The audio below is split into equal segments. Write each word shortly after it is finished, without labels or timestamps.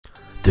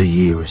The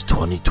year is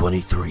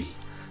 2023.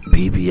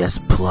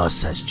 PBS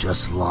Plus has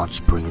just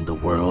launched, bringing the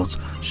world's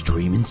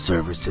streaming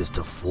services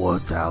to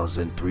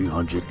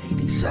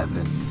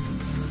 4,387.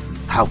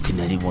 How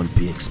can anyone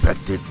be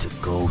expected to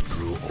go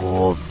through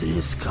all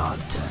this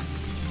content?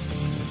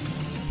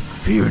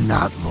 Fear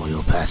not,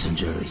 loyal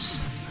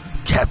passengers.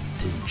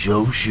 Captain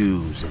Joe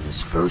Shoes and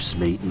his first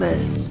mate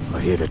Mez are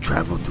here to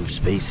travel through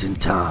space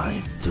and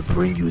time to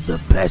bring you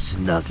the best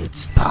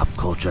nuggets pop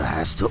culture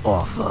has to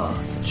offer.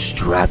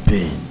 Strap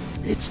in.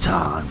 It's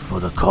time for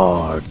the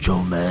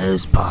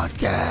JoeMeZ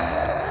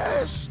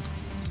podcast.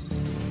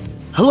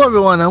 Hello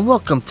everyone and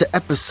welcome to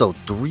episode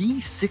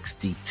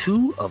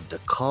 362 of the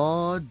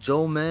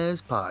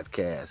JoeMeZ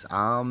podcast.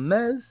 I'm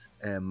Mez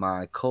and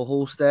my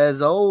co-host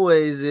as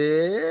always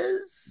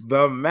is...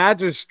 the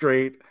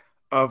magistrate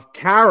of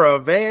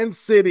Caravan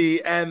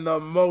City and the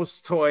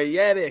most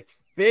toyetic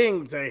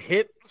thing to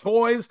hit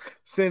toys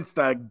since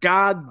the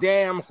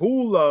goddamn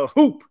hula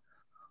hoop.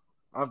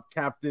 I'm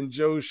Captain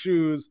Joe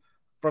Shoes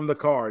from the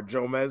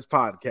JoeMeZ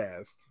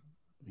podcast.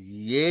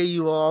 Yeah,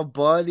 you are,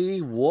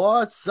 buddy.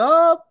 What's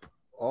up?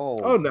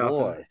 Oh no.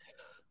 Boy.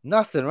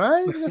 Nothing,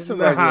 right? Just a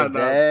regular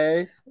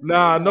day.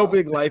 No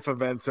big life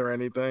events or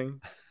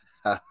anything.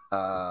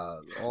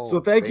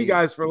 So thank you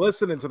guys for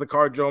listening to the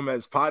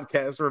JoeMeZ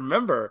podcast.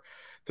 Remember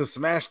to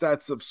smash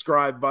that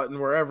subscribe button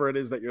wherever it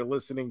is that you're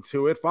listening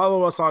to it.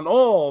 Follow us on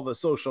all the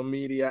social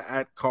media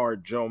at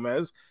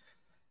JoeMeZ.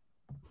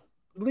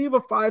 Leave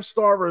a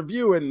 5-star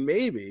review and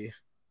maybe,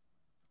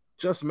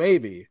 just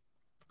maybe,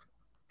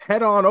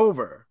 head on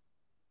over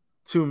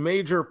to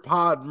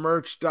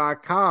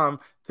majorpodmerch.com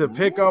to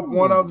pick up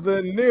one of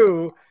the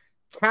new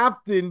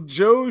Captain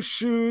Joe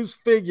Shoes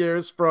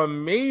figures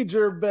from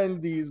Major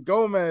Bendie's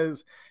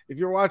Gomez. If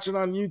you're watching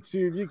on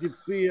YouTube, you can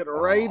see it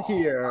right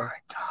here. Oh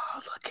my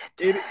God, look at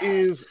this. It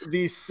is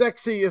the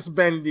sexiest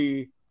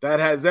Bendie that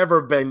has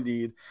ever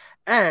bendied.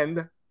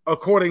 And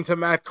according to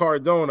Matt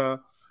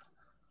Cardona,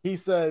 he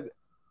said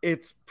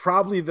it's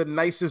probably the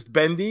nicest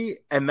Bendie,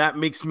 and that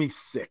makes me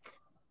sick.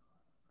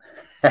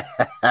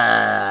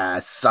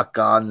 Suck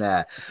on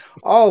that.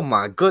 Oh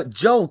my good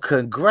Joe,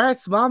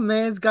 congrats, my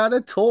man's got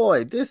a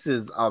toy. This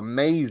is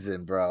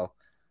amazing, bro.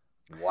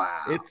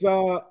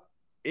 Wow.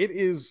 It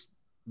is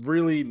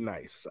really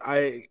nice.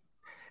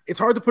 It's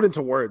hard to put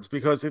into words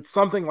because it's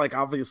something like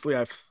obviously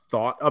I've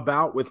thought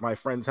about with my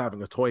friends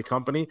having a toy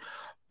company,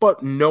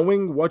 but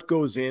knowing what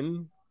goes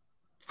in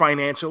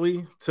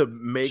financially to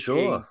make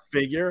a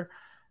figure,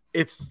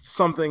 it's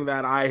something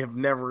that I have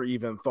never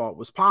even thought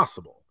was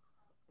possible.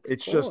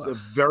 It's just a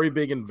very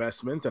big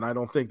investment, and I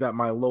don't think that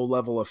my low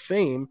level of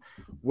fame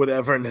would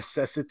ever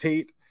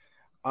necessitate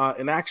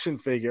an action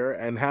figure,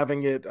 and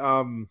having it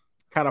kind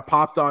of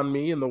popped on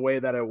me in the way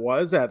that it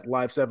was at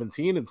Live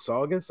 17 in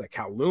Saugus at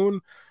Kowloon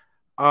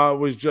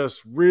was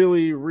just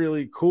really,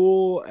 really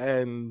cool.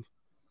 And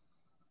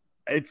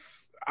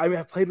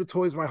I've played with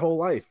toys my whole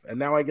life, and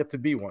now I get to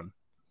be one.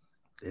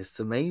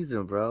 It's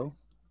amazing, bro.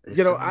 It's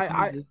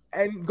amazing.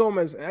 And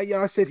Gomez,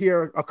 I sit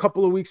here a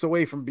couple of weeks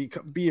away from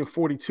being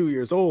 42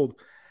 years old.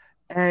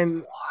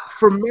 And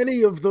for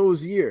many of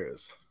those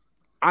years,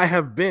 I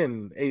have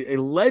been a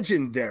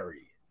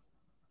legendary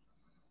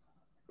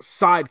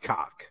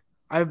sidecock.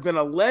 I've been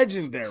a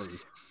legendary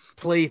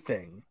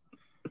plaything.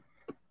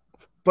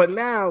 But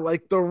now,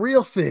 like, the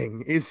real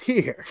thing is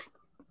here.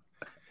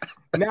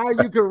 Now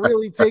you can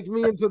really take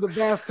me into the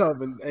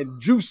bathtub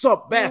and juice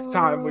up bath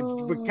time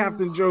with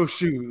Captain Joe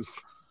Shoes.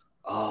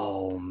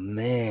 Oh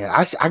man,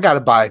 I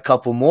gotta buy a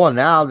couple more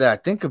now that I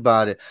think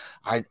about it.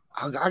 I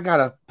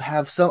gotta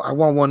have some. I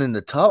want one in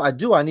the tub. I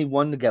do. I need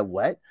one to get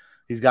wet.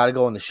 He's got to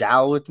go in the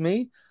shower with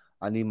me.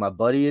 I need my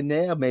buddy in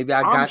there. Maybe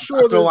I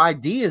throw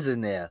ideas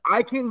in there.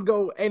 I can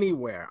go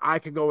anywhere. I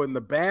could go in the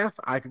bath.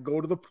 I could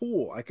go to the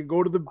pool. I could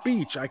go to the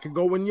beach. I could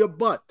go in your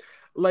butt.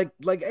 Like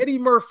Eddie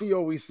Murphy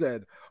always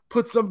said,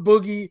 put some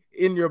boogie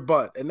in your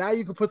butt. And now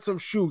you can put some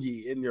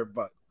shoogie in your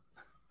butt.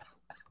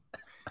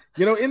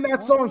 You know, in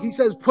that song, he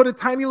says, put a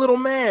tiny little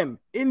man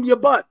in your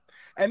butt.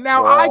 And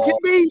now I can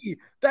be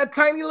that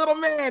tiny little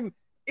man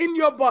in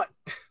your butt.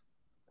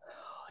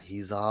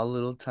 He's our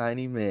little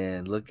tiny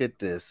man. Look at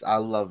this. I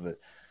love it.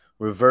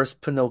 Reverse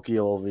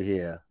Pinocchio over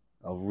here.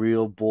 A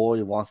real boy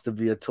who wants to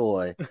be a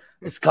toy.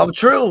 It's come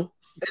true.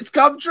 It's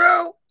come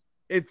true.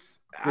 This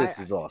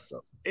is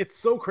awesome. It's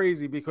so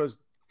crazy because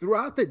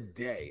throughout the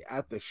day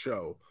at the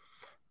show,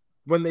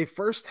 when they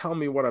first tell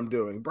me what I'm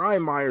doing,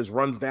 Brian Myers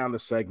runs down the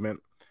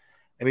segment.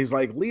 And he's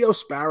like, Leo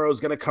Sparrow's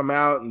going to come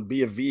out and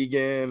be a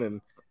vegan. And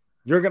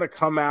you're going to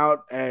come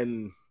out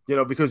and,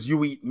 because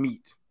you eat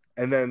meat.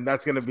 And then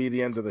that's going to be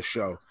the end of the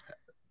show.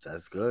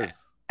 That's good.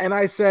 And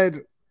I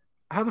said,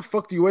 how the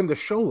fuck do you end the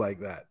show like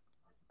that?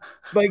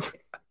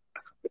 Like,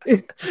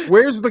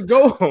 where's the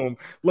go home?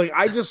 Like,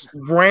 I just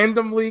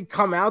randomly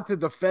come out to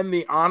defend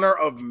the honor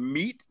of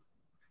meat.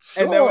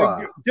 Sure. And then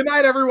like, good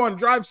night, everyone.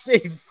 Drive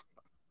safe.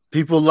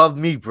 People love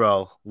meat,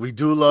 bro. We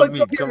do love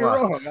meat. Come on.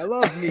 Wrong. I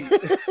love meat.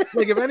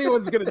 Like, if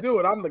anyone's going to do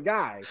it, I'm the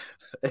guy.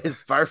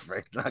 It's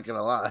perfect. Not going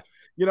to lie.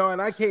 And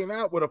I came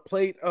out with a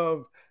plate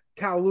of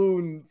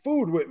Kowloon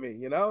food with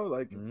me,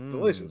 like it's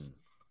delicious.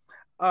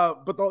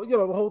 But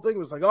the whole thing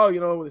was like,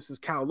 oh, this is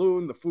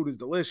Kowloon, the food is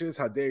delicious.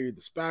 How dare you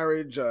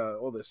disparage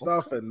all this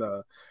stuff? And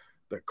the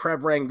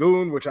crab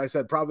rangoon, which I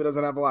said probably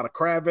doesn't have a lot of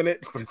crab in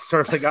it, but it's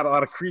certainly got a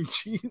lot of cream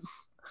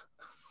cheese.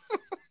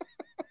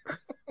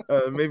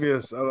 Maybe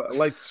a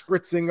light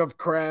spritzing of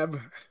crab,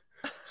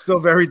 still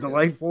very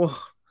delightful.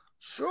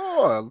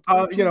 Sure,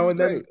 and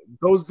then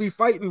those be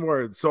fighting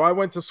words. So I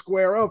went to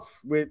square up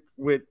with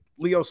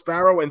Leo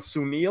Sparrow and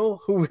Sunil,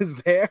 who was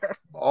there.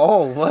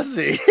 Oh, was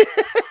he?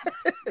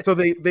 So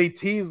they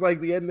tease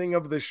like the ending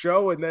of the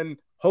show, and then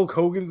Hulk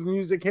Hogan's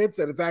music hits,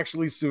 and it's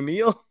actually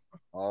Sunil.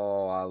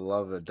 Oh, I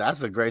love it.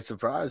 That's a great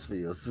surprise for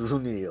you,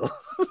 Sunil.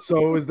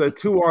 So it was the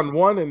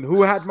 2-on-1, and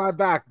who had my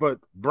back but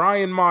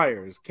Brian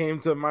Myers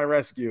came to my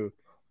rescue.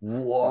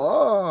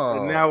 Whoa.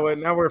 And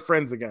now we're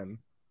friends again.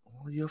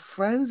 Oh, you're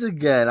friends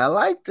again. I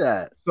like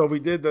that. So we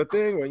did the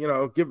thing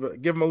where, give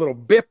him a little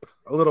bip,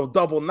 a little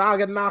double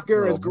noggin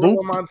knocker, as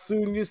Gorilla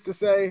Monsoon used to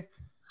say.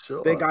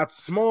 Sure. They got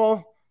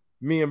small.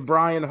 Me and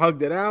Brian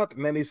hugged it out,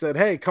 and then he said,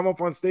 hey, come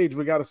up on stage.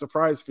 We got a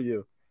surprise for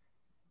you.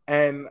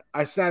 And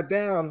I sat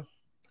down.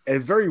 And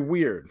it's very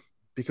weird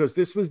because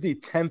this was the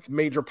 10th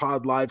Major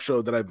Pod live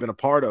show that I've been a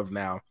part of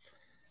now.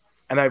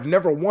 And I've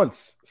never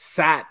once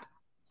sat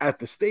at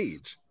the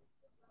stage.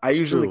 I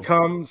usually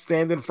come,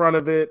 stand in front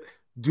of it,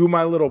 do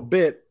my little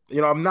bit.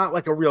 I'm not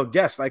like a real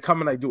guest. I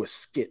come and I do a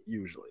skit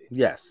usually.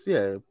 Yes.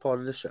 Yeah. Part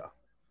of the show.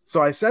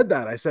 So I said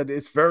that. I said,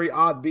 it's very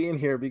odd being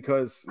here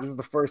because this is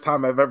the first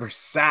time I've ever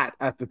sat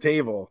at the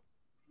table.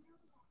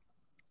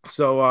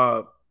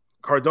 So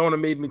Cardona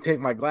made me take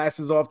my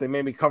glasses off. They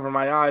made me cover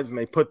my eyes, and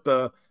they put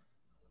the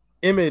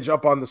image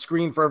up on the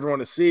screen for everyone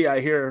to see. I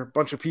hear a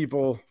bunch of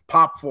people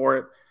pop for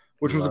it,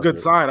 which was a good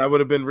sign. I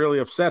would have been really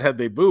upset had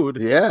they booed.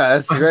 Yeah,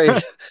 that's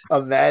great.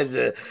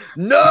 Imagine.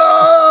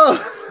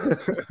 No!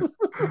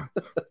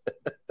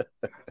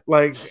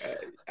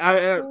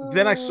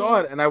 Then I saw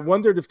it, and I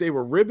wondered if they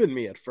were ribbing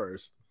me at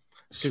first.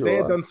 Because they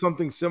had done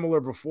something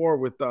similar before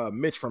with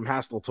Mitch from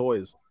Hastel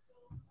Toys.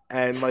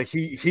 And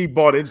he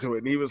bought into it,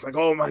 and he was like,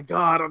 oh my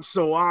God, I'm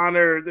so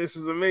honored. This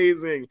is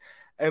amazing.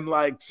 And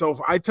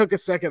so I took a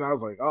second. I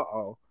was like,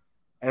 uh-oh.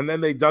 And then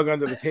they dug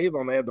under the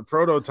table and they had the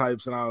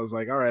prototypes. And I was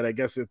like, all right, I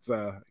guess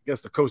the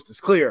coast is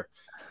clear.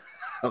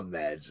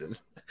 Imagine.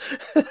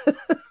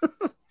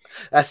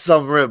 That's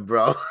some rib,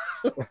 bro.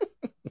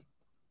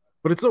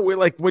 But it's so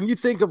weird. When you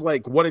think of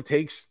what it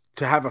takes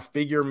to have a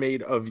figure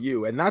made of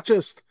you, and not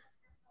just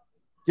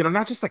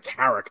a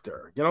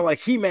character,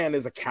 He-Man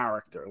is a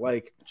character.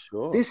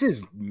 This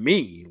is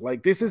me.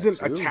 This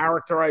isn't a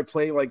character I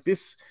play.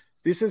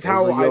 This is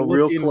how I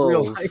look in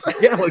real life.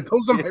 Yeah,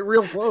 those are my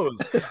real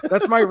clothes.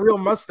 That's my real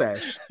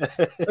mustache.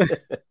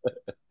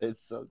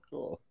 It's so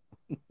cool.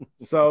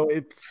 So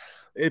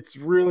it's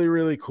really,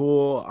 really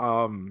cool.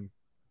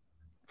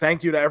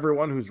 Thank you to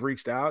everyone who's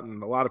reached out,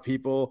 and a lot of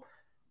people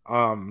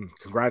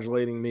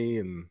congratulating me,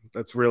 and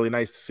that's really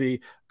nice to see. A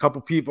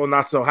couple people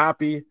not so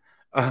happy.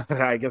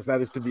 I guess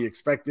that is to be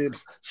expected.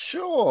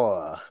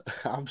 Sure.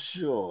 I'm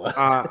sure.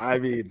 I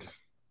mean,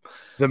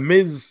 the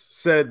Miz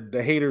said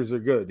the haters are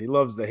good. He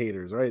loves the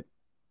haters, right?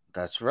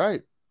 That's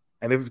right.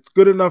 And if it's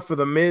good enough for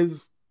the Miz,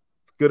 it's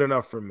good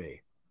enough for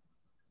me.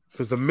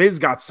 Because the Miz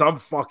got some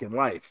fucking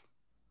life.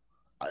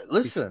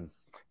 Listen.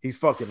 He's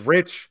fucking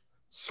rich,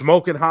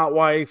 smoking hot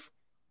wife,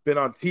 been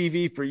on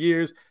TV for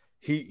years.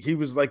 He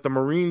was like the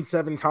Marine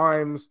 7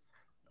 times.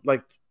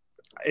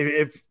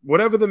 If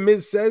whatever the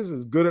Miz says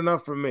is good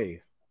enough for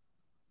me.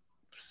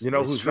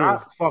 Who's true.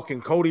 Not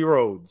fucking Cody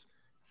Rhodes.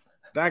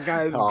 That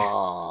guy's.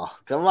 Oh,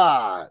 come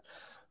on.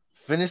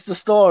 Finish the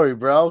story,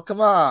 bro.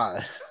 Come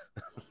on.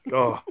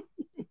 Oh.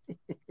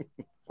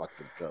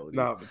 Fucking Cody.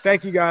 No, but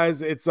thank you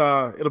guys.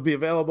 It'll be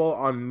available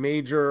on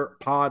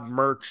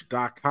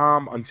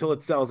majorpodmerch.com until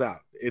it sells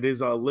out. It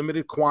is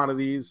limited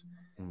quantities.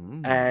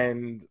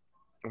 And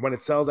when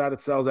it sells out,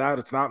 it sells out.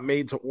 It's not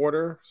made to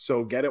order,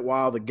 so get it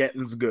while the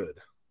getting's good.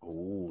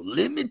 Oh,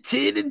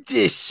 limited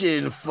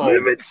edition, folks.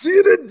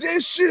 Limited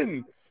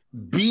edition.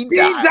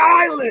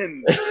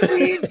 Be-dialing.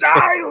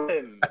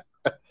 Be-dialing.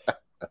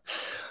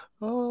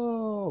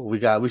 Oh,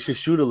 we should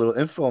shoot a little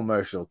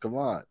infomercial. Come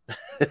on.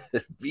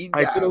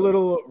 I did a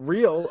little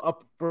reel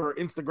up for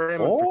Instagram.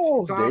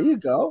 Oh, for there you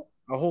go.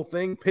 A whole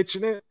thing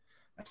pitching it.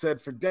 I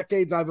said, for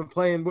decades I've been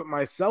playing with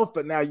myself,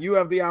 but now you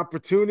have the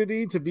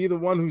opportunity to be the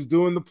one who's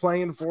doing the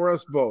playing for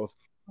us both.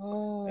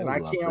 Oh, and I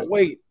can't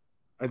wait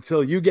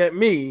until you get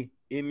me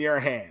in your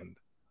hand.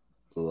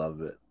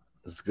 Love it.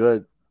 It's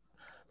good.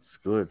 It's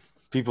good.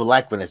 People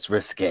like when it's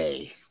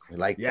risque. We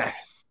like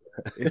yes.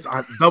 That. It's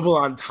on double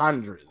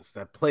entendres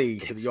that play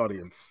to the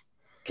audience.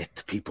 Get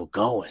the people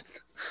going.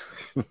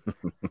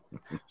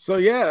 So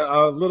yeah,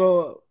 a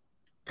little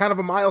kind of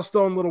a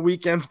milestone little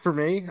weekend for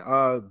me.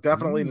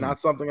 Definitely not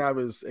something I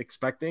was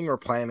expecting or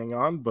planning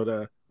on, but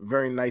a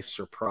very nice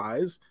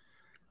surprise.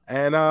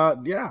 And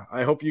yeah,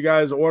 I hope you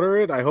guys order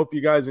it. I hope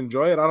you guys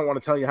enjoy it. I don't want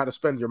to tell you how to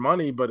spend your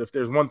money, but if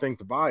there's one thing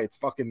to buy, it's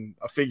fucking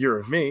a figure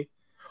of me.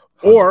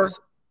 100%. Or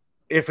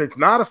if it's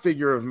not a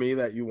figure of me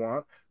that you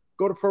want,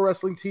 go to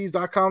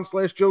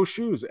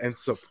prowrestlingtees.com/JoeShoes and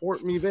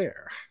support me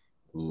there.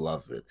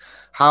 Love it.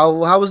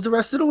 How was the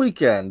rest of the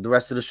weekend? The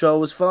rest of the show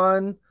was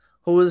fun.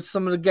 Who was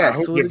some of the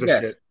guests? Who gives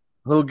a shit?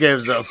 Who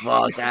gives a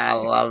fuck? I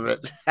love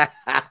it.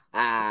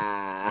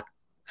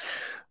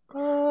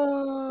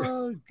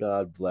 Oh,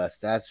 God bless.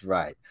 That's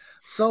right.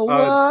 So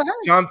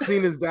John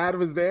Cena's dad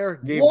was there.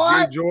 Gave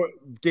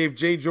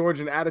Jay George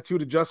an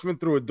attitude adjustment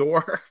through a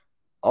door.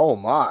 Oh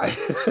my.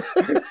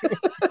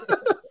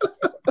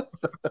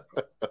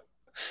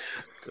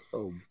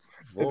 Oh,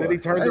 boy. And then he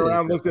turned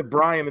around, looked at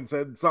Brian, and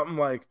said something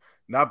like,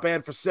 "Not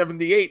bad for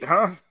 78,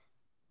 huh?"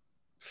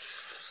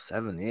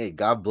 78.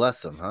 God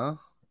bless him, huh?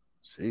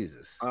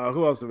 Jesus.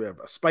 Who else do we have?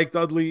 Spike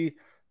Dudley,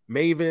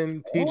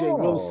 Maven, TJ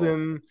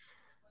Wilson,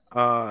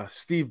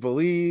 Steve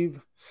Believe,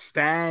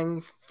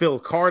 Stang, Phil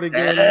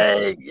Cardigan.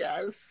 Stang,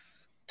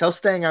 yes. Tell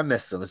Stang I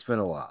missed him. It's been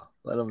a while.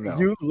 Let him know.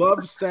 You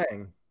love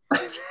Stang.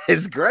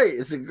 It's great.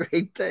 It's a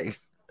great thing.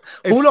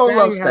 Who don't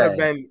love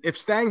Stang? If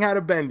Stang had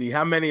a Bendie,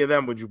 how many of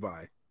them would you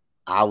buy?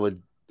 I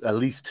would at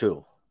least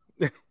 2.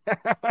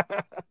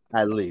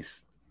 At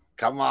least.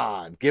 Come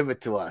on. Give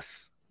it to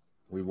us.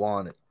 We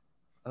want it.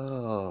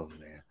 Oh,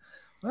 man.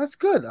 That's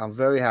good. I'm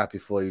very happy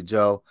for you,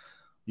 Joe.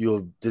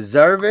 You'll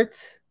deserve it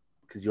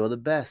because you're the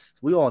best.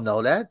 We all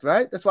know that,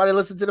 right? That's why they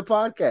listen to the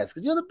podcast,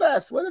 because you're the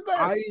best. We're the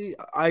best.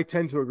 I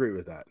tend to agree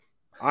with that.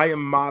 I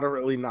am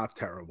moderately not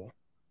terrible.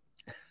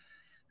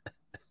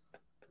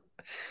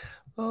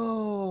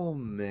 Oh,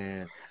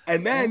 man.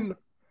 And then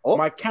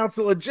my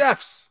council of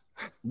Jeffs.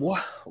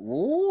 What?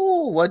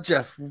 Ooh, what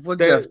Jeff? What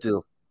Jeff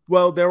do?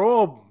 Well, they're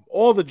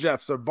all the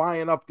Jeffs are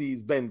buying up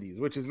these Bendies,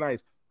 which is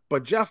nice.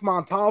 But Jeff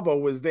Montalvo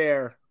was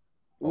there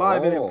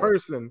live and in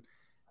person,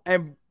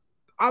 and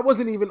I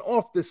wasn't even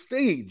off the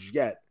stage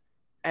yet.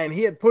 And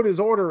he had put his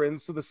order in.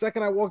 So the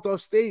second I walked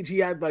off stage,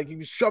 he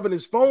was shoving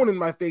his phone in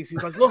my face.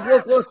 He's like,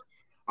 look,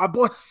 I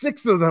bought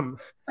 6 of them.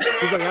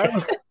 He's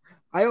like,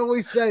 I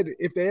always said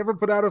if they ever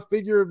put out a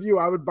figure of you,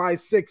 I would buy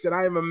 6, and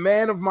I am a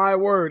man of my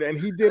word. And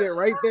he did it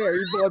right there.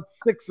 He bought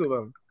 6 of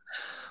them.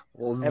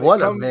 Well,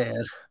 what a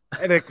man.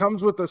 And it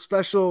comes with a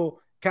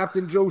special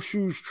Captain Joe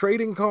Shoes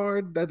trading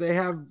card that they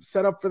have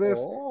set up for this.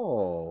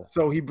 Oh.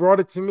 So he brought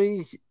it to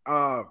me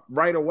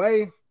right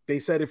away. They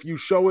said if you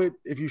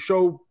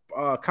show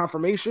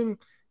confirmation,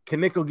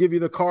 Kinnick will give you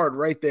the card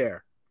right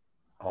there.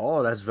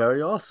 Oh, that's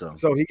very awesome.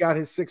 So he got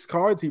his 6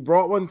 cards. He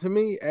brought one to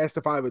me, asked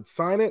if I would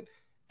sign it,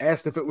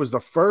 asked if it was the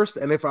first,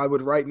 and if I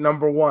would write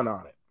number 1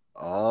 on it.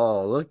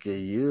 Oh, look at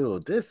you.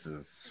 This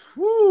is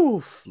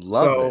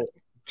love it.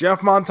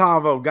 Jeff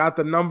Montalvo got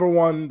the number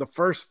 1, the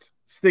first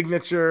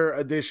signature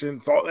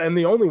edition, and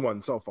the only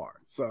one so far.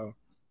 So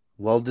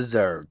well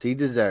deserved. He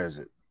deserves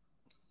it.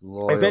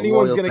 If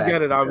anyone's gonna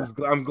get it,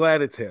 I'm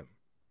glad it's him.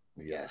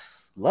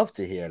 Yes, love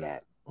to hear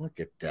that. Look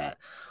at that.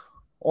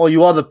 Oh,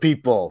 you other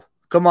people,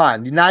 come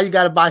on! Now you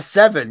got to buy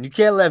 7. You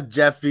can't let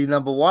Jeff be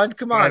number 1.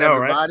 Come on,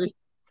 everybody. Right?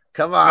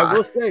 Come on. I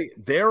will say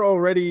they're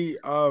already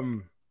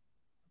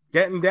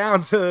getting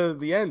down to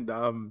the end.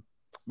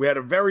 We had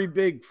a very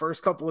big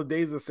first couple of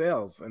days of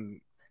sales,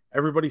 and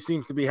everybody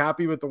seems to be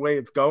happy with the way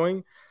it's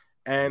going.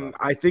 And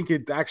I think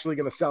it's actually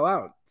going to sell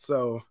out.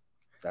 So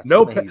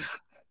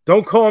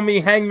don't call me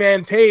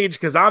Hangman Page,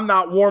 because I'm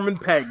not warming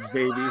pegs,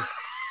 baby.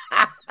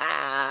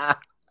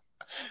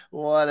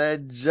 What a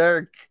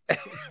jerk.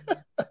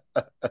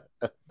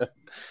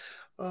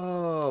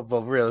 Oh,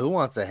 but really, who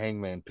wants a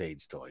Hangman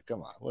Page toy?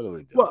 Come on, what do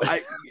we do? Well,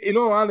 in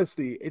all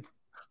honesty,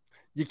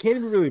 you can't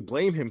even really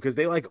blame him, because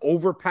they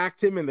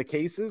overpacked him in the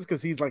cases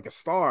because he's like a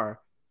star.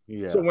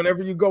 Yeah. So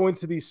whenever you go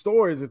into these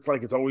stores,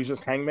 it's always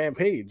just Hangman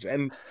Page.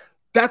 And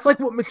that's what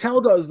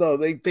Mattel does, though.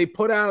 They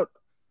put out,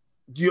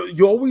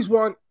 you always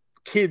want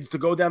kids to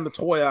go down the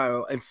toy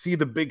aisle and see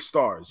the big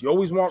stars. You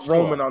always want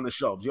Roman on the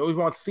shelves. You always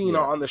want Cena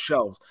on the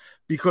shelves,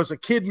 because a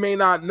kid may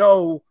not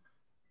know.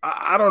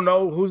 I don't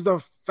know who's the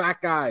fat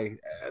guy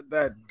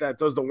that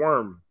does the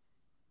worm.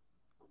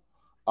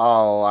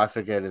 Oh, I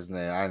forget his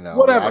name. I know.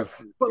 Whatever.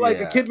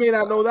 A kid may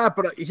not know that,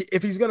 but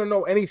if he's going to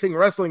know anything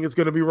wrestling, it's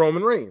going to be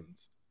Roman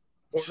Reigns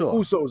or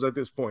Usos at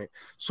this point.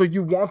 So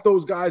you want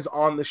those guys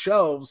on the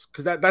shelves,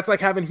 because that's like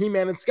having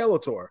He-Man and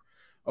Skeletor.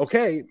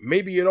 Okay,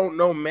 maybe you don't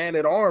know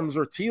Man-at-Arms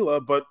or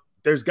Tila, but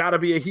there's got to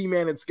be a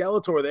He-Man and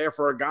Skeletor there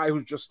for a guy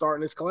who's just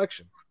starting his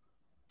collection.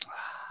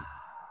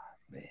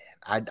 Man,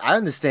 I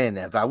understand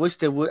that, but I wish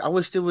they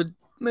would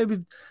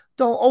maybe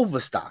don't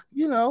overstock.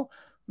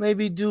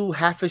 Maybe do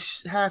half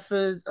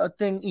a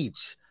thing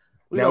each.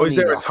 Now, is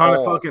there a ton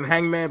of fucking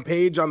Hangman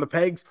Page on the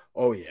pegs?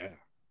 Oh yeah.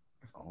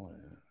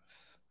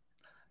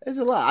 There's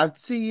a lot. I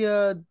see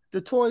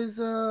the toys.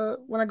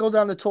 When I go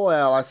down the toy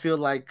aisle, I feel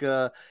like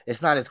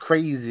it's not as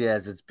crazy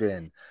as it's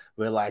been.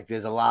 Where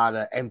there's a lot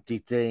of empty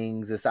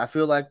things. I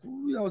feel like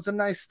it's a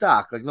nice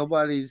stock.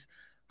 Nobody's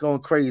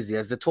going crazy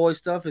as the toy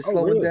stuff is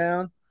slowing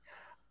down.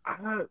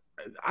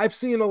 I've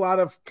seen a lot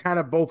of kind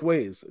of both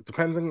ways. It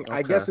depends on. Okay.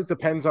 I guess it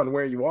depends on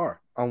where you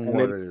are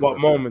what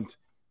moment.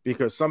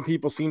 Because some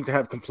people seem to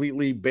have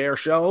completely bare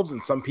shelves,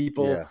 and some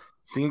people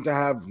seem to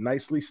have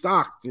nicely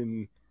stocked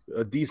and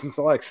a decent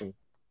selection.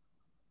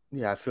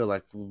 Yeah, I feel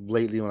like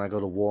lately when I go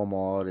to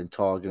Walmart and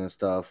Target and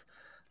stuff,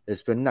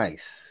 it's been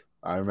nice.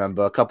 I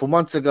remember a couple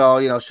months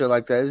ago, shit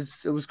like that.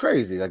 It was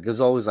crazy. Like, it's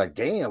always like,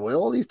 damn, where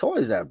all these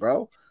toys at,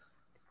 bro?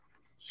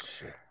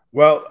 Shit.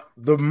 Well,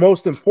 the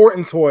most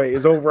important toy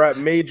is over at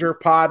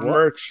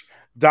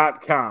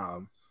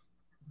majorpodmerch.com.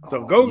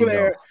 So go over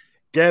there,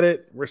 get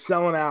it. We're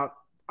selling out.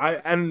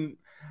 And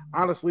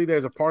honestly,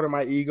 there's a part of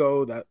my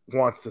ego that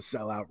wants to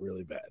sell out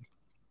really bad.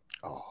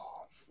 Oh,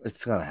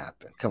 it's gonna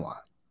happen. Come on.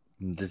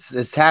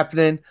 It's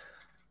happening.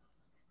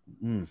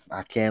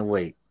 I can't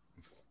wait.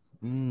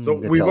 So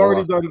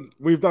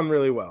we've done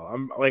really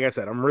well. Like I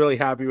said, I'm really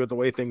happy with the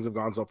way things have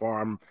gone so far.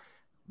 I'm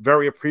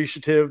very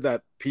appreciative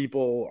that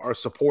people are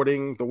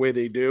supporting the way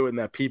they do and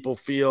that people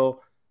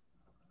feel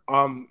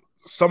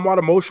somewhat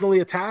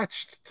emotionally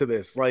attached to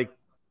this, like,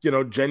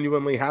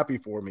 genuinely happy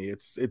for me.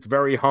 It's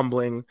very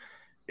humbling.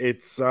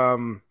 It's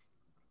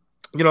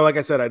like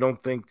I said, I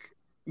don't think,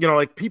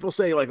 like people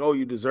say like, oh,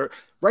 you deserve.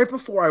 Right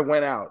before I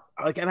went out,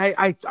 like, and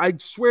I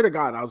swear to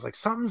God, I was like,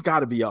 something's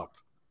got to be up,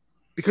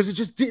 because it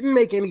just didn't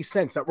make any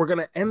sense that we're going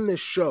to end this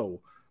show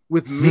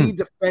with me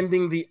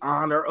defending the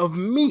honor of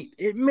meat.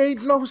 It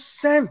made no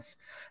sense.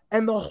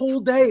 And the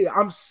whole day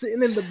I'm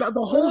sitting in the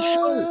whole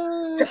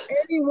show, to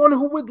anyone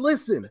who would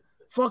listen,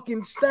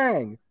 fucking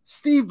Stang,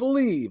 Steve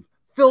Believe,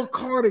 Phil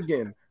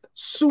Cardigan,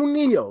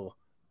 Sunil,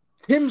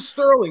 Tim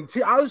Sterling.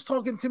 I was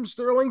talking Tim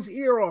Sterling's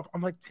ear off.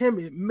 I'm like, Tim,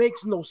 it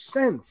makes no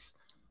sense.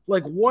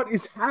 Like, what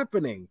is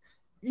happening?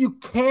 You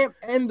can't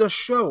end a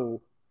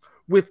show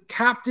with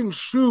Captain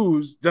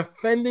Shoes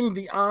defending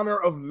the honor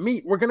of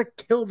meat. We're going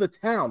to kill the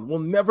town. We'll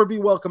never be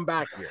welcome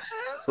back here.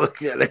 We're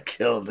going to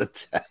kill the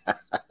town.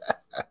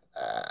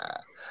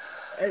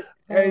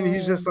 and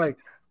he's just like,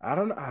 I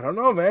don't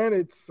know,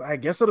 man. I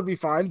guess it'll be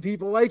fine.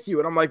 People like you.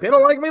 And I'm like, they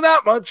don't like me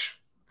that much.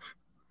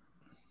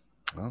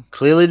 Well,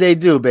 clearly they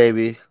do,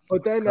 baby.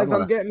 But then as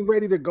I'm getting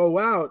ready to go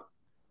out,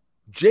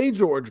 Jay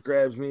George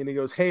grabs me and he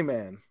goes, hey,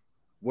 man,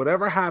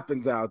 whatever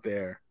happens out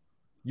there,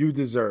 you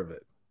deserve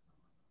it.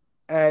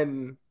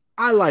 And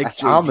I like that's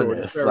Jay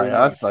ominous. George.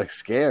 That's like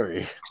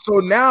scary. So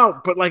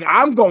now, but like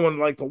I'm going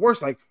like the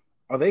worst. Like,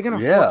 are they gonna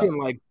fucking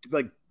like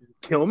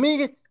kill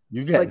me?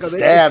 You get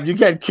stabbed. You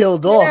get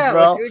killed off,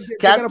 bro. Like,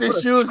 Captain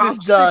Shoes is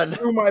done.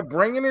 Through my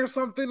brain or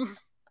something.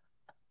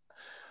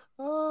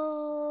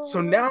 Oh, so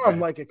now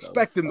I'm like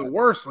expecting the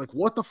worst. Like,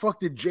 what the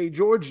fuck did Jay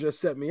George just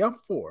set me up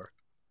for?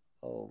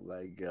 Oh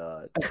my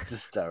God, it's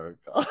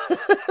hysterical.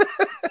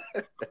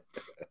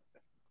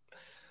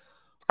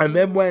 And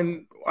then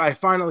when I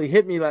finally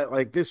hit me that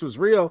like this was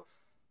real,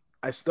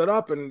 I stood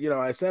up and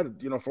I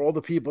said, for all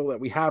the people that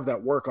we have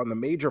that work on the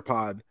Major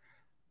Pod,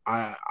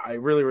 I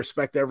really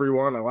respect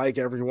everyone. I like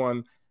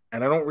everyone,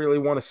 and I don't really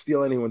want to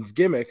steal anyone's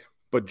gimmick.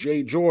 But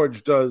Jay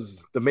George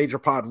does the Major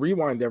Pod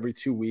Rewind every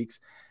 2 weeks,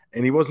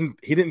 and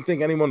he didn't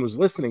think anyone was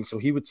listening, so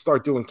he would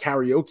start doing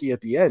karaoke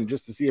at the end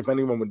just to see if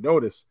anyone would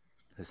notice.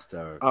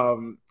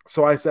 Hysterical.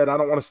 So I said, I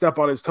don't want to step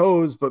on his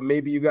toes, but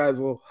maybe you guys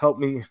will help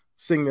me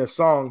sing this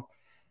song.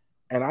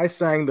 And I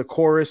sang the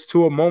chorus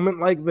to A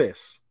Moment Like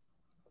This.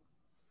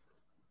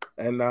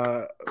 And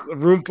a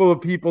room full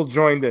of people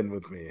joined in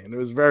with me, and it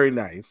was very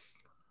nice.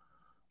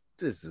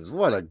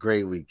 What a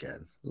great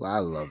weekend. I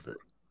love it.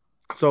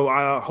 So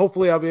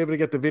hopefully I'll be able to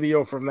get the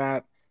video from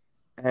that.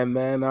 And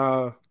then,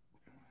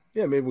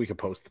 maybe we could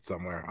post it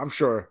somewhere. I'm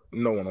sure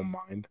no one will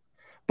mind.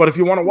 But if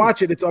you want to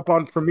watch it, it's up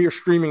on Premier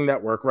Streaming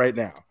Network right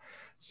now.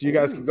 So you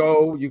guys can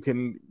go. You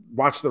can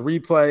watch the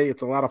replay.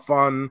 It's a lot of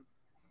fun.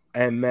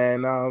 And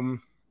then,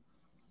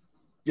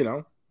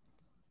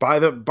 buy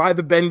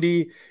the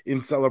Bendie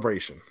in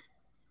celebration.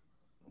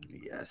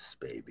 Yes,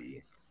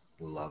 baby.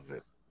 Love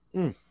it.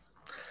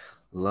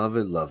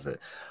 Love it.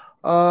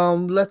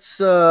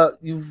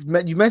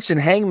 You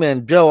mentioned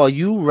Hangman Joe. Are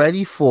you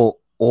ready for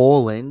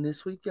All In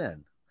this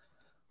weekend?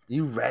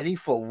 You ready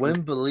for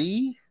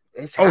Wembley?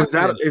 Is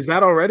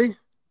that already?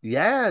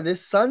 Yeah,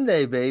 this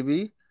Sunday,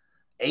 baby.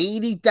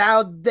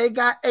 80,000. They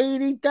got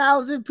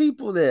 80,000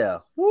 people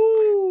there.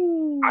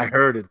 Woo! I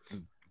heard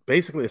it's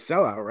basically a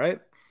sellout, right?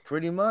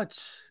 Pretty much.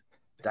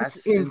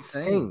 That's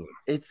insane.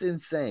 It's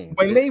insane.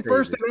 When they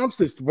first announced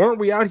this, weren't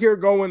we out here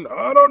going,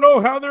 I don't know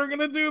how they're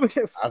gonna do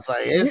this? I was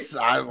like, you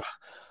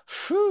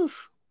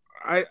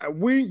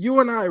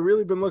and I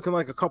really been looking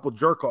like a couple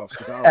jerk offs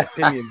with our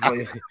opinions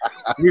lately.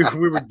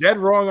 We were dead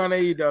wrong on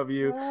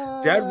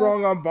AEW, dead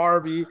wrong on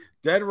Barbie,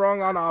 dead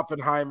wrong on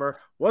Oppenheimer.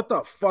 What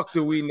the fuck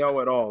do we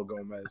know at all,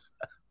 Gomez?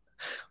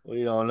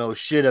 We don't know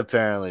shit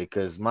apparently,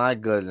 because my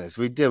goodness,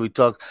 we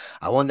talked.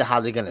 I wonder how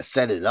they're gonna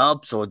set it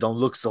up so it don't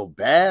look so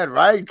bad,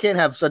 right? You can't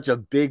have such a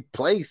big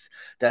place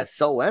that's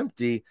so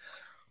empty.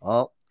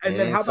 Oh, and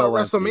then how about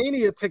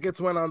WrestleMania tickets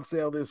went on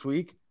sale this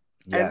week,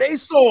 and they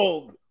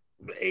sold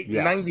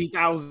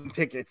 90,000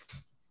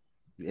 tickets.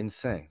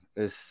 Insane.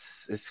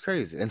 It's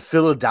crazy. In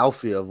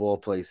Philadelphia of all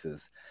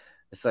places,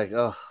 it's like,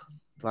 oh,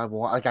 I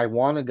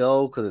want to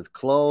go because it's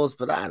closed,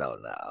 but I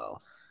don't know.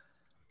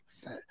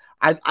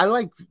 I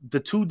like the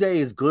 2 day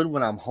is good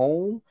when I'm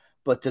home,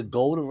 but to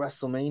go to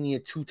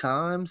WrestleMania 2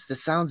 times,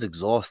 this sounds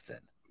exhausting.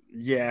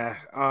 Yeah.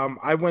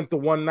 I went the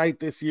one night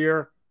this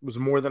year. It was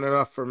more than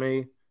enough for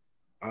me.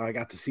 I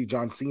got to see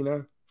John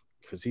Cena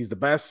because he's the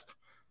best.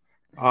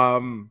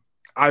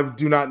 I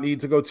do not need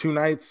to go 2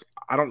 nights.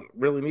 I don't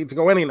really need to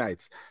go any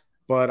nights,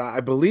 but I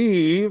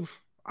believe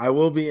I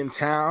will be in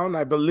town.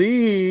 I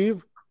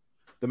believe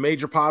the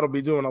Major Pod will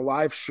be doing a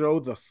live show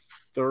the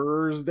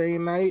Thursday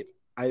night.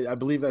 I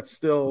believe that's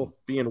still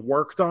being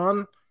worked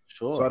on.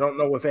 Sure. So I don't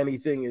know if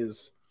anything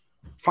is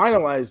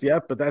finalized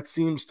yet, but that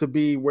seems to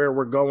be where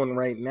we're going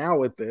right now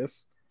with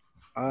this.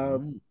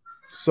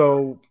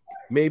 So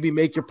maybe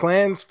make your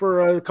plans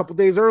for a couple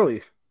days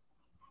early.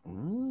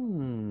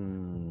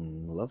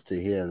 Love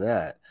to hear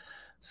that.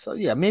 So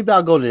yeah, maybe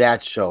I'll go to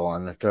that show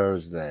on the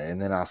Thursday,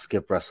 and then I'll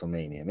skip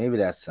WrestleMania. Maybe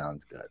that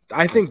sounds good.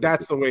 I think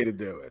that's the way to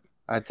do it.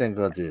 I think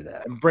we'll do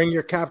that. And bring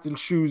your Captain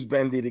Shoes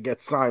Bendie to get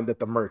signed at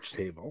the merch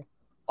table.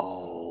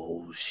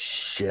 Oh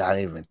shit! I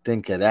didn't even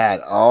think of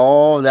that.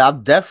 Oh,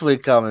 I'm definitely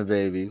coming,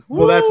 baby.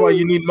 Well, that's why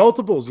you need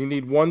multiples. You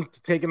need one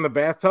to take in the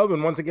bathtub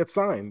and one to get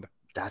signed.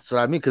 That's what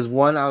I mean. Because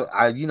one,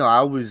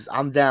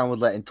 I'm down with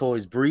letting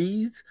toys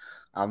breathe.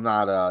 I'm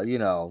not,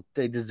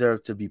 they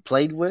deserve to be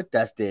played with.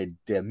 That's their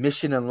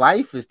mission in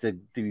life is to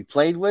be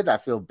played with. I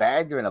feel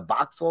bad they're in a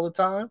box all the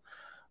time,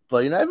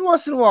 but every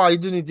once in a while you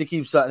do need to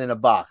keep something in a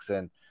box.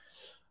 And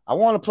I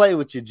want to play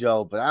with you,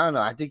 Joe, but I don't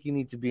know. I think you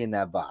need to be in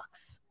that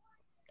box.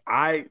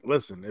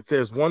 Listen, if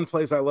there's one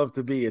place I love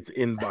to be, it's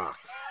in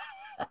box.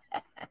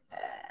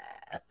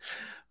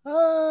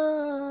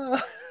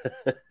 What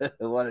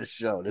a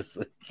show this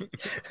week.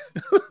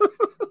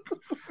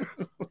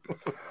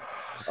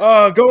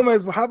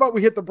 JoeMeZ, how about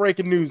we hit the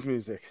breaking news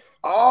music?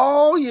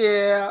 Oh,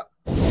 yeah.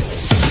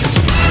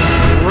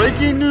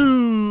 Breaking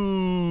news.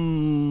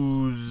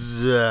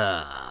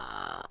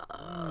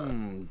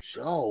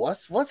 Joe,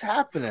 what's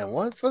happening?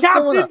 What's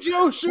Captain going on?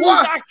 Joe Shoes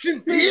What?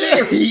 action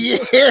figure.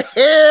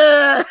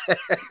 Yeah.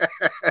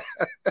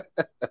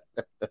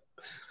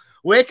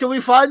 Where can we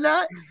find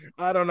that?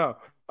 I don't know.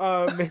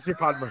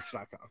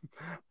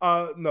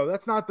 MajorPodMerch.com. No,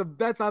 that's not the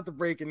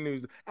breaking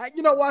news.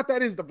 You know what?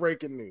 That is the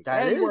breaking news.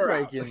 That is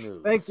breaking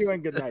news. Thank you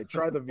and good night.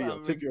 Try the veal.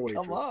 Tip your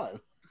waitress. Come on.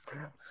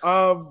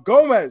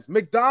 JoeMeZ,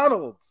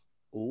 McDonald's.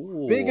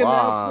 Ooh, Big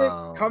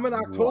announcement coming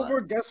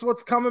October. What? Guess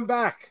what's coming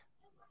back?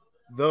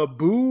 The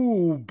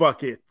Boo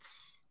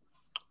Buckets.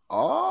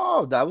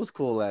 Oh, that was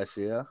cool last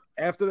year.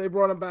 After they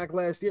brought them back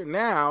last year,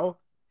 now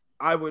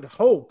I would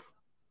hope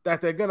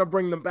that they're gonna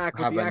bring them back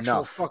with the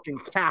actual fucking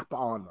cap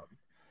on them,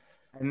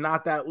 and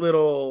not that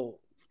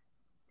little.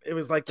 It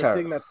was like the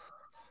thing that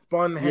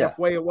spun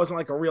halfway. Yeah. It wasn't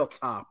like a real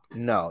top.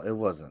 No, it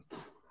wasn't.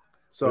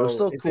 So it was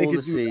still cool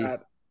to see.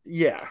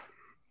 Yeah.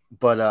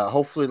 But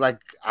hopefully,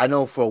 like I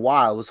know for a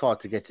while it was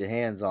hard to get your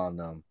hands on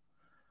them.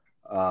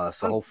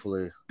 So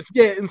hopefully,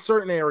 yeah, in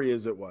certain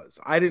areas it was.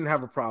 I didn't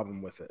have a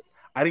problem with it.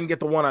 I didn't get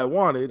the one I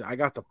wanted. I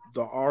got the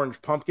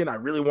orange pumpkin. I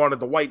really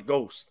wanted the white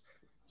ghost.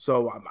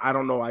 So I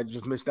don't know. I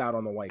just missed out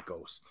on the white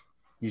ghost.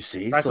 You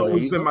see, that's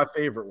always been my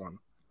favorite one.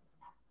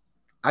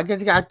 I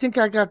think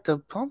I got the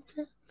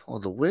pumpkin or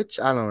the witch.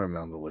 I don't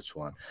remember which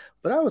one,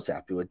 but I was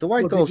happy with the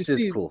white ghost.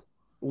 Is cool.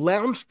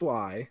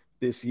 Loungefly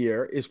this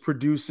year is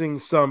producing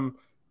some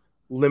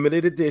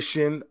limited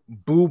edition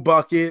Boo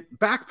Bucket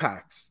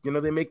backpacks.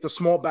 They make the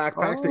small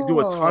backpacks. They do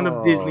a ton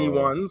of Disney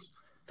ones.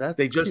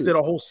 They just did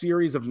a whole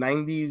series of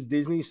 90s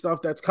Disney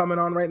stuff that's coming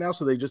on right now.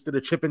 So they just did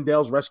a Chip and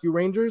Dale's Rescue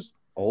Rangers.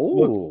 Oh,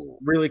 looks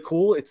really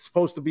cool. It's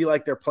supposed to be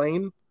like their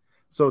plane.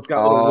 So it's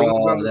got little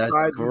wings on the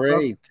side.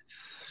 Great.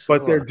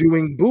 But they're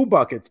doing Boo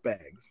Buckets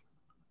bags.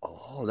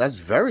 Oh, that's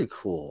very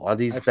cool. Are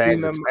these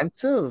bags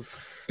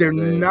expensive? They're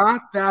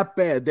not that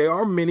bad. They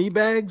are mini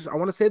bags. I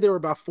want to say they were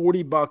about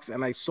 $40,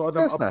 and I saw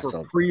them up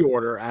for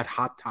pre-order at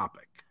Hot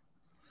Topic.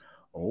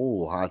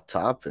 Oh, Hot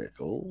Topic.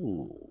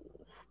 Oh,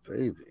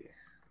 baby.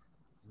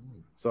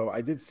 So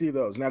I did see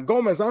those. Now,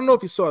 JoeMeZ, I don't know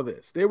if you saw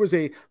this. There was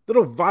a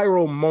little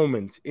viral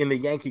moment in the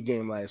Yankee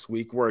game last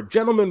week where a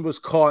gentleman was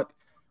caught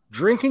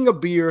drinking a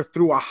beer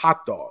through a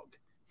hot dog.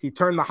 He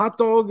turned the hot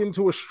dog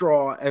into a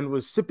straw and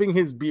was sipping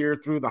his beer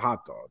through the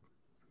hot dog.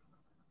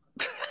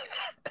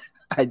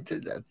 I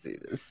did not see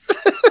this.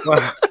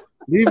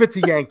 Leave it to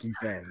Yankee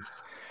fans.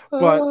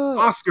 But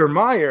Oscar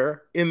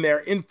Mayer, in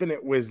their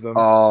infinite wisdom,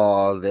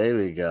 there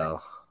we go,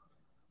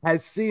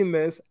 has seen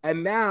this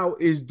and now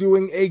is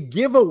doing a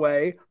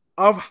giveaway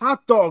of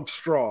hot dog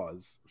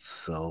straws.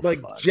 So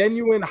like funny.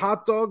 Genuine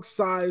hot dog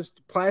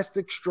sized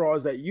plastic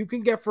straws that you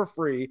can get for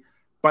free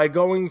by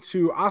going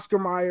to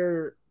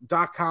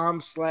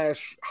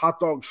oscarmayer.com/hot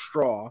dog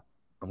straw.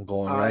 I'm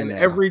going right now.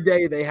 Every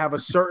day they have a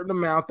certain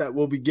amount that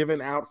will be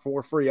given out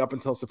for free up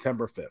until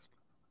September 5th.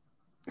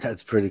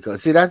 That's pretty cool.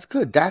 See, that's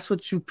good. That's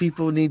what you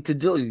people need to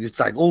do. It's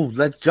like, oh,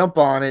 let's jump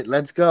on it.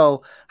 Let's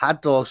go.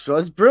 Hot dog straw.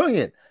 It's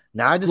brilliant.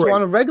 Now I just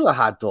want a regular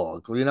hot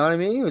dog. You know what I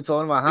mean? We're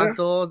talking about hot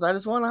dogs. I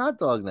just want a hot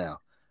dog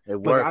now. It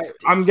works.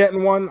 I'm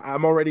getting one.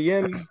 I'm already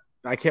in.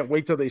 I can't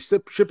wait till they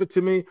ship it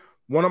to me.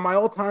 One of my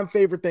all-time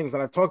favorite things,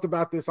 and I've talked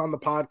about this on the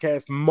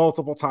podcast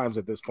multiple times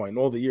at this point in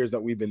all the years that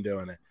we've been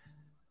doing it.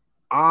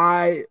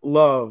 I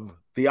love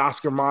the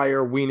Oscar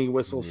Mayer weenie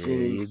whistle Yeah,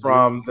 scene you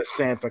from the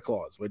Santa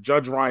Claus with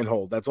Judge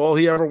Reinhold. That's all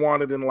he ever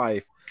wanted in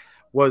life,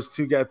 was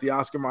to get the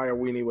Oscar Mayer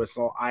weenie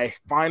whistle. I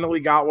finally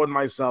got one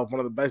myself, one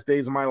of the best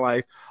days of my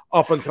life,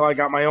 up until I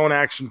got my own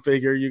action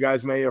figure. You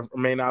guys may or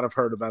may not have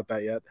heard about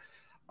that yet.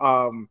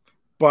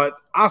 But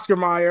Oscar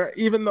Mayer,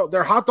 even though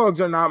their hot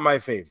dogs are not my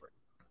favorite,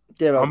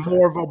 I'm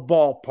more of a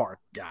ballpark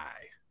guy.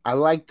 I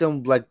like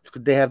them like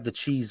they have the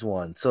cheese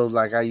one. So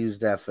like I use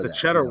that for the that.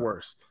 Cheddar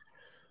Wurst.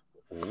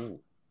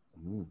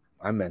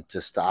 I meant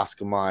just the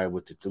Oscar Mayer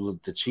with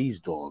the cheese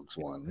dogs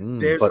one.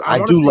 But I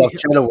do love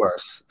Cheddar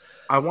Wurst.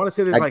 I want to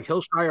say there's like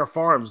Hillshire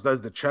Farms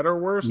does the Cheddar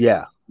Wurst.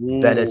 Yeah.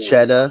 Better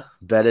cheddar.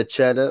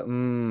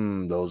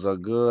 Those are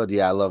good.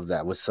 Yeah, I love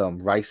that with some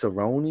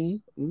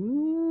rice-a-roni.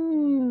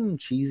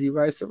 Cheesy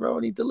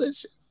rice-a-roni,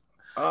 delicious.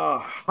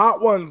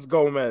 Hot Ones,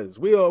 JoeMeZ.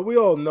 We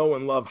all know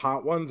and love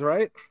Hot Ones,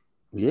 right?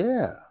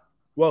 Yeah.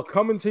 Well,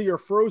 coming to your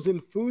frozen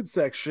food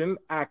section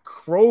at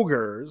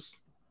Kroger's,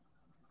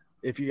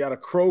 if you got a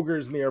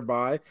Kroger's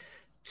nearby,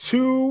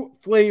 2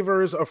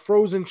 flavors of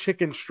frozen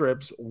chicken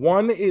strips.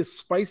 One is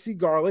spicy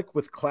garlic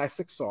with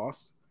classic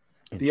sauce.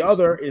 The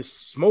other is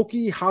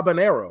smoky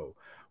habanero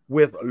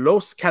with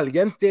Los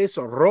Calientes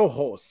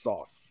Rojo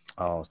sauce.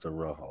 Oh, it's the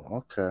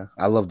Rojo. Okay.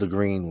 I love the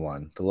green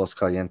one. The Los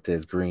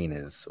Calientes green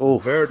is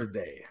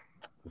Verde.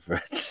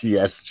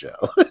 Yes, Joe.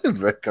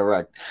 Very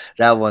correct.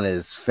 That one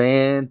is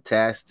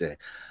fantastic.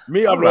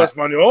 Mi hablo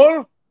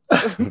español?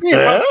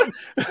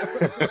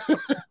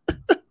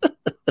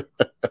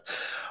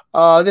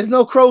 There's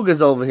no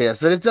Kroger's over here,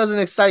 so this doesn't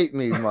excite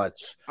me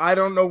much. I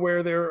don't know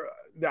where they're.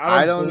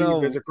 I don't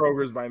know. There's a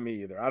Kroger's by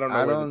me either. I don't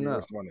know where the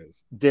nearest one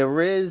is.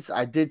 There is.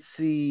 I did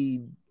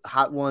see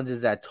Hot Ones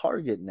is at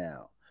Target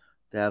now.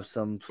 They have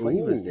some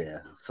flavors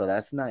there, so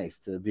that's nice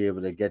to be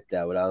able to get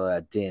that without all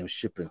that damn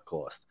shipping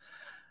cost.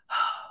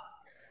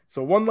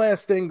 So one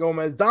last thing,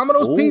 JoeMeZ.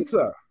 Domino's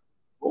Pizza.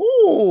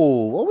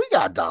 Oh, well, we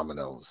got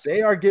Domino's.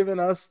 They are giving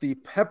us the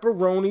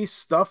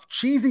pepperoni-stuffed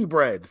cheesy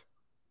bread.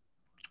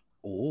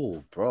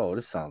 Oh, bro,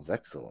 this sounds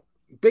excellent.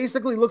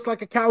 Basically looks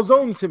like a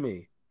calzone to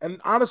me.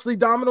 And honestly,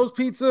 Domino's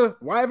Pizza,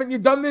 why haven't you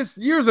done this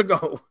years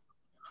ago?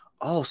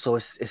 Oh, so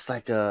it's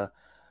like a...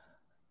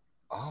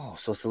 Oh,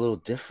 so it's a little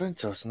different?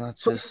 So it's not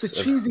so just... it's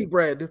the cheesy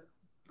bread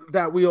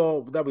that we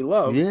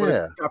love. Yeah. But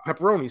it's got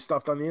pepperoni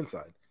stuffed on the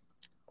inside.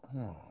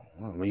 Oh,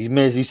 well,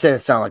 you said it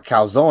sounded like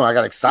calzone. I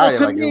got excited.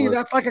 Well, to me,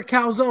 that's like a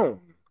calzone.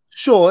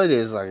 Sure, it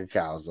is like a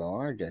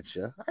calzone. I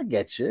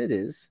get you. It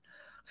is.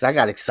 Because I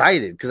got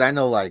excited because I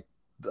know like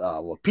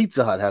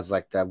Pizza Hut has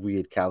like that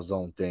weird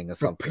calzone thing or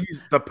something.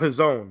 The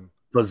pizzone.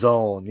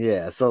 Pizzone,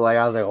 yeah. So like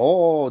I was like,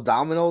 oh,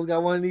 Domino's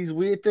got one of these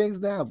weird things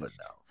now, but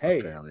no.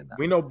 Hey,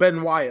 we know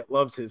Ben Wyatt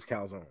loves his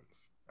calzones,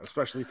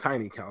 especially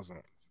tiny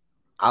calzones.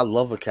 I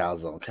love a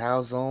calzone.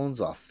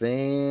 Calzones are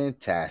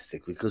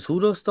fantastic because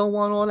who just don't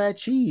want all that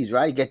cheese,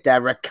 right? Get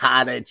that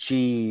ricotta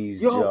cheese,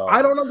 Joe.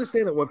 I don't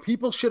understand it. When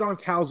people shit on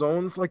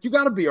calzones, like you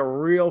got to be a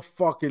real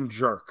fucking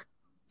jerk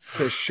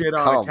to shit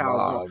on a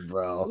calzone, on,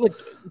 bro. Like,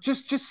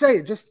 just say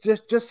it.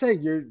 Just say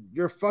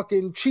you're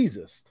fucking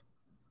cheesist.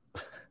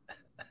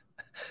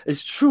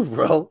 It's true,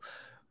 bro.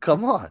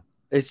 Come on.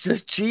 It's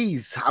just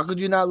cheese. How could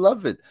you not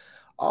love it?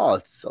 Oh,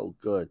 it's so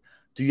good.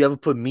 Do you ever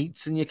put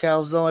meats in your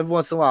calzone? Every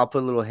once in a while, I'll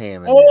put a little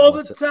ham in all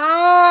the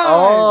time.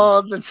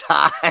 All the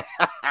time.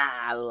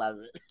 I love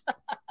it.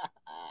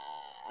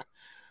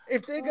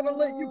 If they're going to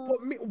let you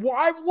put meat,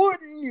 why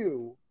wouldn't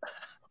you?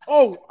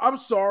 Oh, I'm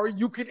sorry.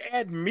 You can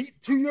add meat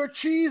to your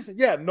cheese?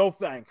 Yeah, no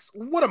thanks.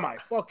 What am I,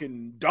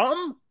 fucking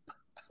dumb?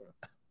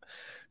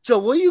 Joe,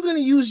 what are you gonna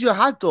use your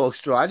hot dog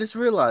straw? I just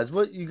realized.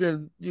 What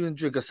you gonna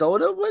drink a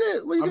soda? What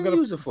are you gonna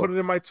use it for? Put it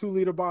in my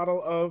 2-liter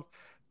bottle of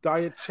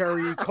Diet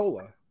Cherry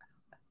Cola.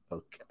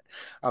 Okay,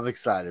 I'm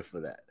excited for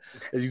that.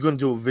 Are you gonna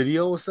do a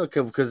video or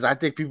something? Because I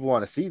think people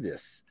want to see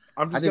this.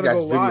 I'm just gonna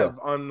go live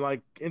on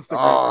like Instagram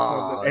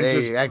or something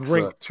and just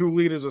drink 2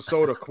 liters of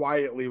soda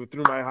quietly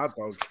through my hot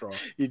dog straw.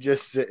 You're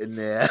just sitting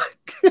there.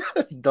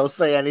 Don't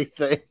say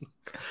anything.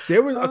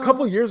 There was a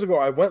couple years ago,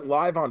 I went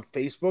live on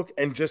Facebook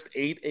and just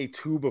ate a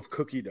tube of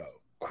cookie dough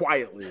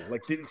quietly.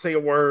 Like, didn't say a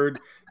word,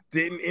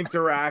 didn't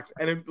interact.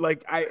 And it,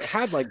 like, I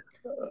had like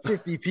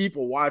 50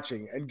 people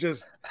watching and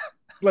just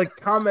like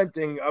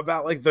commenting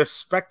about like the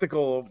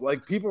spectacle of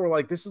like people were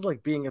like, this is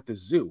like being at the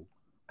zoo.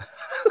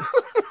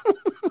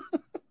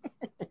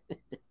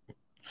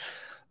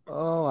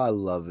 Oh, I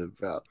love it,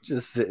 bro.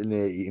 Just sitting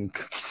there eating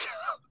cookie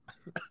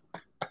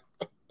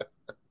dough.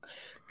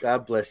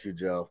 God bless you,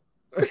 Joe.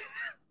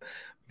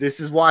 This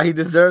is why he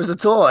deserves a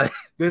toy.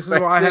 This is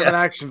why I have an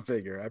action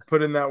figure. I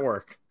put in that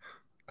work.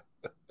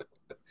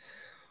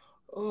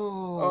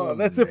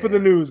 That's it for the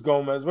news,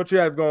 JoeMeZ. What you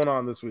have going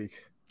on this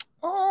week?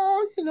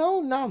 Oh,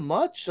 not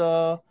much.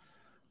 Got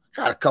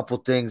a couple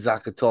things I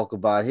could talk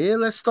about here.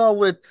 Let's start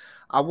with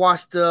I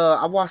watched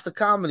the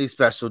comedy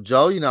special,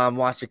 Joe. I'm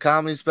watching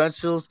comedy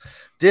specials.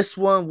 This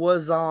one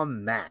was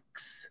on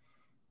Max.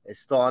 It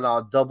starred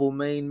our double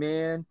main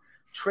man,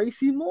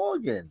 Tracy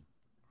Morgan.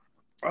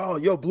 Oh,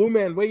 yo, Blue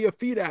Man, where your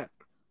feet at?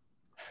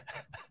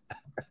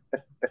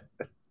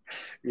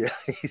 Yeah,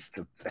 he's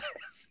the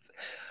best.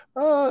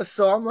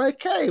 So I'm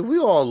like, hey, we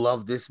all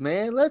love this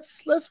man.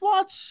 Let's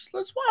watch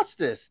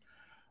this.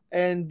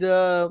 And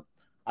I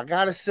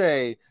gotta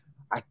say,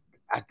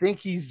 I think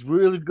he's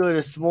really good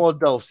at small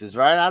doses,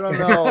 right? I don't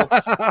know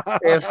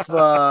if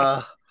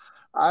I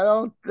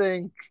don't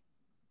think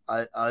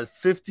a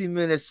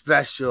 50-minute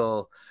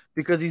special,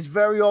 because he's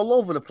very all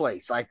over the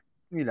place. Like,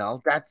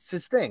 that's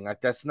his thing.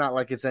 Like, that's not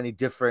like it's any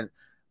different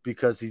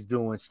because he's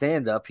doing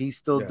stand-up. He's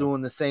still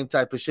doing the same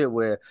type of shit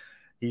where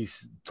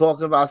he's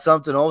talking about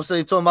something, all of a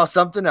sudden he's talking about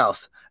something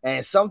else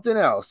and something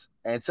else.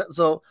 And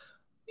so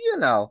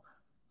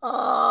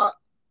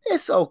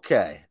it's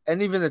okay.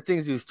 And even the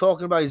things he was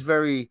talking about, he's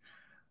very,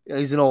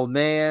 he's an old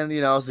man,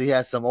 so he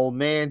has some old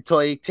man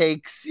toy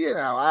takes,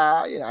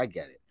 I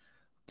get it.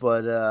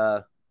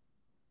 But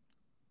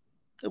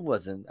it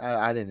wasn't,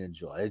 I didn't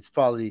enjoy it. It's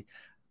probably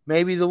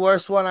maybe the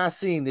worst one I've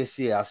seen this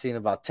year. I've seen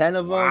about 10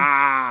 of them.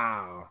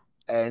 Wow.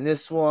 And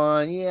this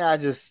one, I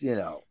just,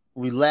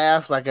 we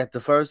laughed like at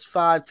the first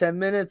 5-10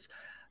 minutes,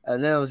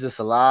 and then it was just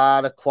a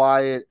lot of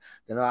quiet.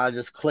 Then I was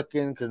just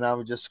clicking because now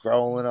we're just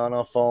scrolling on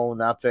our phone,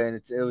 not paying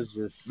it. It was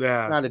just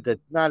not a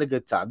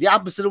good time. The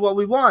opposite of what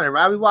we wanted,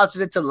 right? We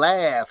watching it to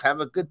laugh, have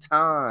a good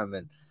time,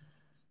 and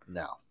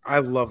no. I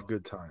love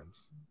good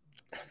times.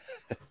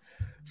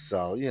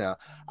 So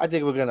I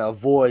think we're gonna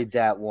avoid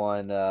that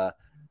one.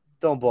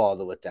 Don't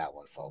bother with that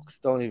one, folks.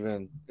 Don't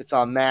even. It's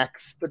on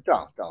Max, but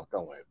don't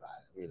worry about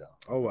it.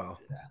 Oh well.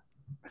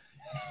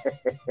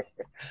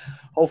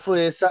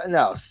 Hopefully it's something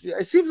else.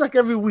 It seems like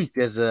every week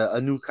there's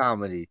a new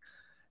comedy.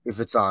 If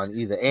it's on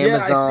either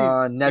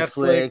Amazon,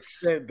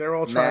 Netflix, they're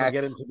all trying to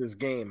get into this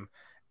game.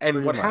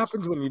 And what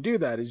happens when you do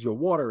that is you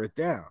water it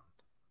down.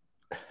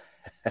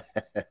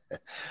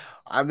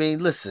 I mean,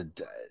 listen,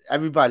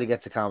 everybody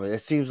gets a comedy.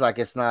 It seems like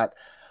it's not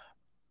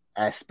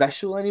as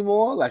special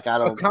anymore. Like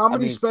a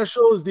comedy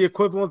special is the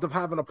equivalent of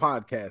having a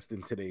podcast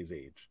in today's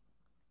age.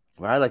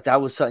 Right, like that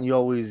was something you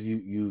always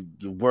you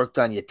worked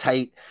on your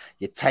tight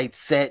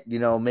set,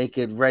 make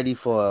it ready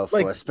for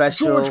a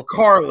special. George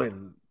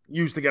Carlin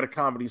used to get a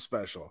comedy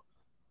special,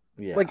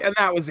 and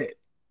that was it.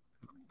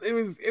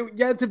 You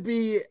had to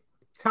be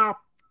top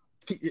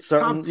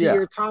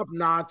tier, top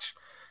notch,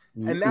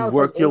 and now it's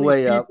work your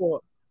way up.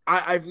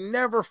 I've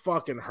never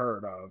fucking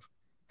heard of,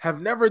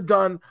 have never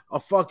done a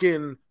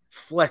fucking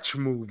Fletch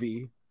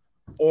movie,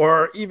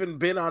 or even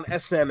been on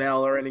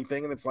SNL or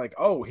anything, and it's like,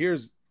 oh,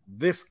 here's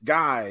this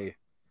guy,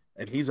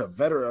 and he's a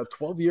veteran, a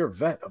 12-year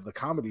vet of the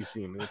comedy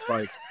scene. And it's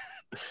like,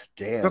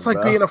 damn, that's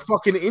like being a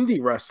fucking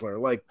indie wrestler,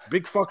 like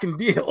big fucking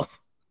deal.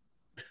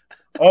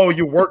 Oh,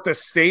 you worked a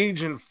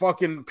stage in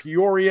fucking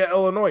Peoria,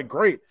 Illinois.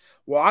 Great.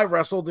 Well, I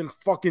wrestled in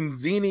fucking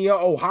Xenia,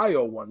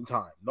 Ohio one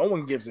time. No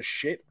one gives a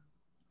shit.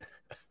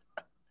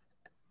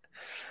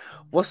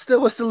 What's the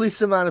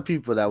least amount of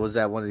people that was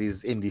at one of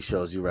these indie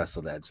shows you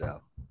wrestled at,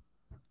 Joe?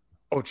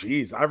 Oh,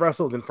 geez. I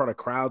wrestled in front of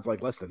crowds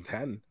like less than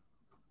 10.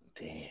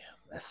 Damn,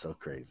 that's so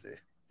crazy.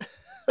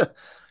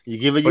 You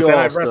give it your all.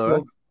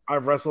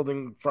 I've wrestled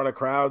in front of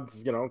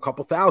crowds, a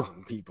couple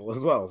thousand people as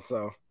well.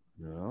 So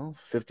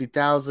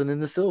 50,000 in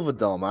the Silver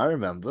Dome. I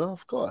remember,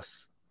 of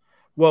course.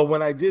 Well,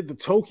 when I did the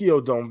Tokyo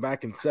Dome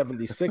back in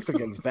 '76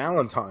 against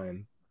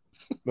Valentine,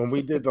 when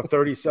we did the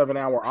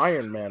 37-hour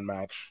Iron Man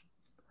match,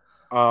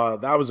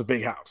 that was a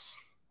big house.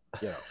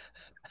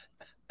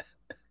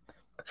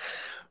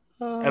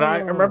 And I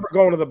remember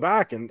going to the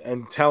back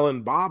and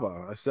telling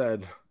Baba, I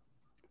said,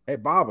 "Hey,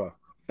 Baba,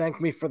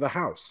 thank me for the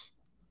house."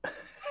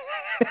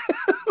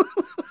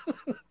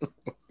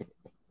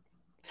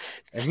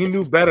 And he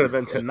knew better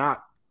than to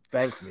not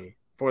thank me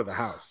for the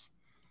house.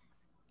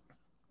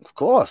 Of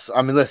course.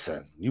 I mean,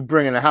 listen, you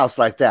bring in a house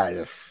like that,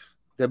 if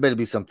there better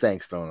be some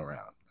thanks thrown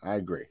around. I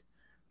agree.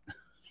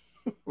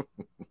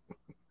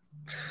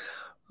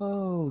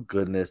 Oh,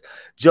 goodness.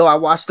 Joe, I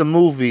watched the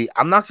movie.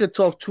 I'm not going to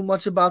talk too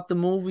much about the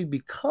movie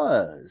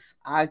because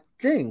I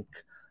think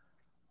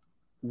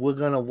we're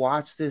going to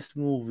watch this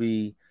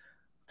movie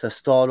to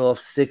start off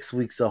 6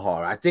 weeks of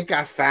horror. I think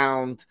I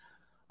found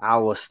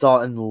our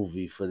starting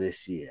movie for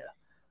this year.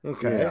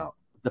 Okay.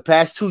 The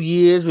past 2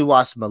 years, we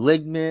watched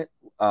Malignant.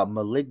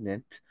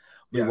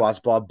 We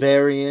watched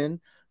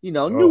Barbarian.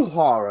 New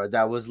horror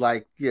that was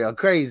like,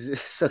 crazy.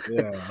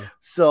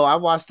 So I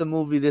watched a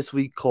movie this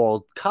week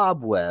called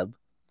COBWEB.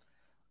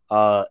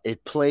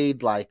 It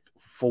played like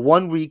for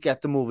 1 week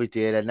at the movie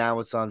theater. Now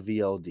it's on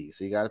VOD,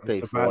 so you got to pay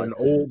for it. It's about an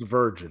old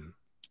virgin.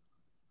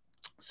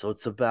 So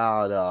it's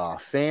about a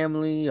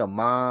family, a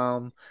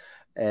mom,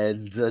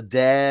 and the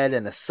dad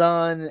and a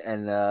son,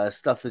 and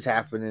stuff is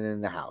happening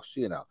in the house.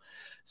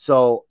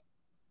 So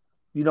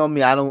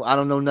me, I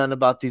don't know nothing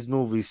about these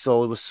movies.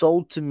 So it was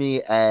sold to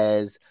me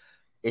as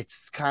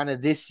it's kind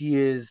of this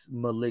year's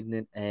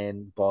Malignant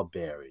and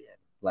Barbarian.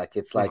 Like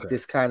it's like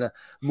this kind of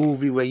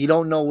movie where you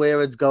don't know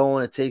where it's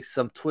going. It takes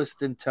some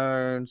twists and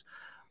turns.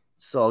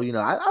 So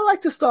I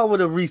like to start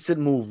with a recent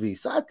movie.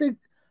 So I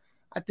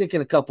think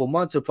in a couple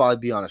months it'll probably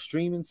be on a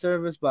streaming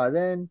service by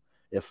then.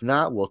 If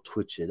not, we'll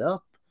twitch it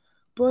up.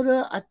 But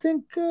I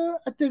think I'm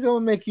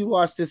gonna make you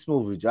watch this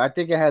movie, Joe. I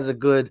think it has a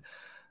good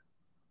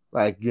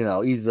like,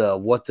 either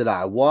what did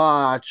I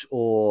watch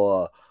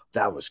or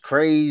that was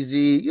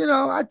crazy.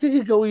 I think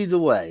it go either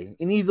way.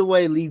 And either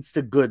way leads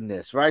to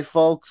goodness, right,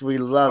 folks? We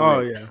love Oh,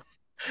 it. yeah.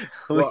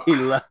 We Well,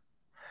 love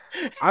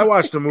I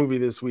watched a movie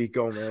this week,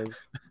 JoeMeZ,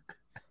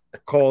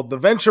 called The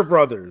Venture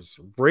Brothers.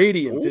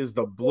 Radiant is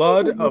the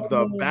blood of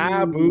the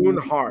baboon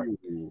heart.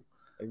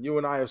 And you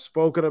and I have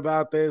spoken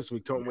about this. We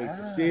can't wait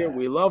to see it.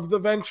 We love The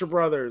Venture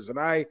Brothers. And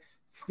I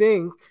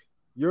think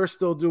you're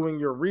still doing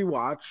your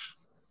rewatch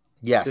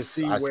to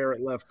see where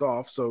it left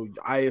off. So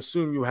I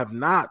assume you have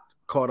not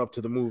caught up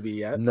to the movie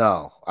yet.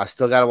 No, I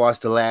still got to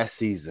watch the last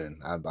season.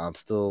 I'm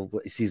still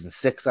season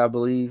 6, I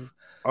believe.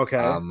 Okay.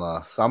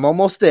 So I'm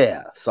almost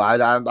there. So I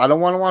don't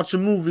want to watch a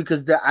movie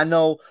because I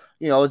know,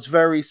 it's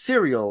very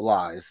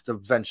serialized, the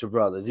Venture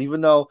Brothers.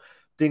 Even though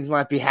things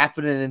might be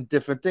happening in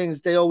different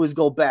things, they always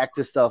go back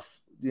to stuff,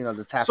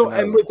 that's happening. So,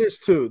 and with this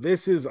too,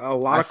 this is a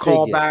lot of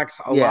callbacks,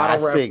 a lot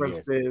of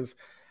references.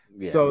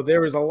 Yeah. So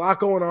there is a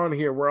lot going on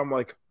here where I'm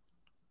like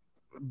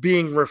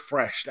being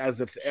refreshed as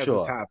it's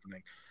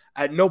happening.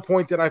 At no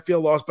point did I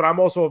feel lost, but I'm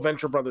also a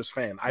Venture Brothers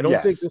fan. I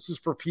don't think this is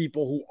for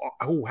people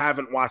who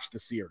haven't watched the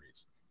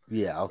series.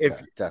 Yeah, okay,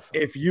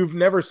 definitely. If you've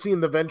never seen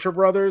the Venture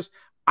Brothers,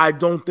 I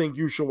don't think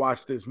you should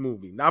watch this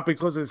movie. Not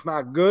because it's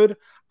not good.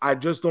 I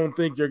just don't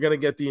think you're going to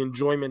get the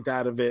enjoyment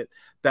out of it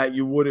that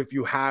you would if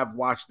you have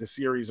watched the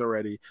series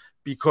already,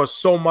 because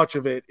so much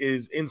of it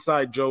is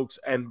inside jokes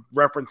and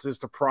references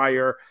to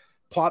prior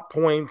plot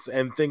points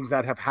and things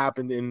that have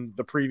happened in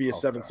the previous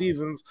 7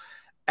 seasons.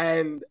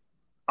 And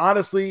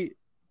honestly,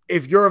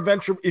 if you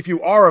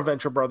are a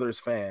Venture Brothers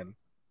fan,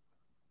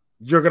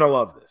 you're going to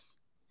love this.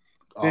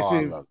 This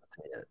is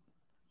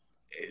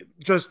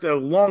just a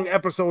long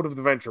episode of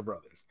the Venture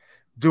Brothers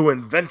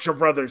doing Venture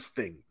Brothers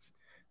things.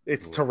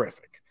 It's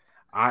terrific.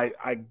 I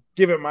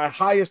give it my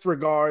highest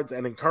regards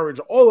and encourage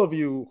all of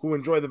you who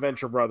enjoy the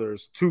Venture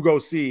Brothers to go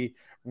see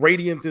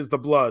Radiant is the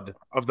Blood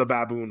of the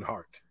Baboon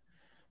Heart.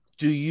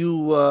 Do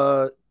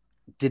you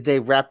did they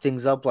wrap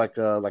things up like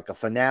a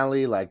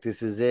finale? Like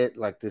this is it?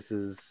 Like this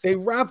is They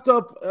wrapped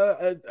up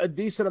a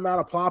decent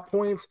amount of plot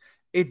points.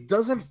 It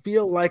doesn't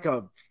feel like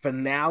a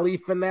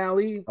finale,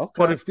 okay.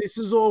 But if this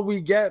is all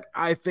we get,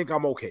 I think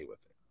I'm okay with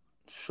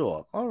it.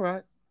 Sure. All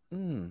right.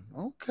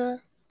 Okay.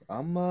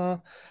 I'm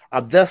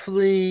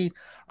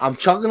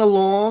chugging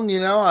along,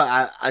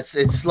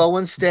 it's slow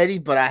and steady,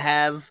 but I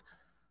have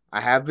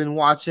been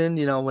watching,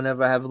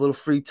 whenever I have a little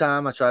free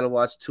time, I try to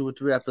watch 2 or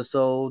 3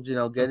 episodes,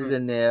 get it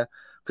in there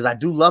because I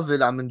do love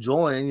it. I'm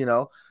enjoying,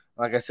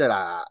 like I said,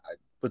 I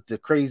with the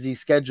crazy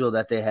schedule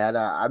that they had,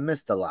 I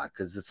missed a lot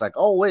because it's like,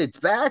 oh wait, it's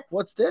back.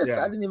 What's this?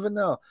 Yeah. I didn't even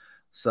know.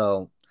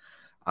 So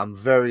I'm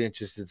very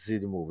interested to see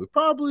the movie.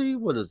 Probably,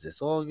 what is this,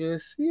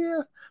 August? Yeah,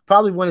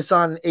 probably when it's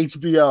on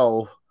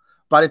HBO.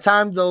 By the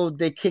time though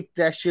they kick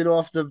that shit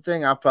off the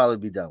thing, I'll probably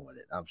be done with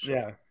it. I'm sure.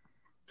 Yeah,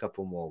 a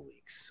couple more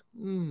weeks.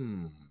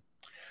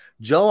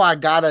 Joe, I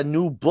got a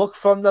new book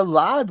from the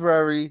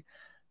library,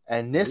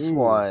 and this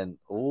one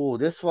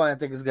I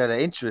think is gonna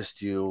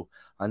interest you.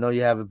 I know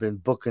you haven't been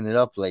booking it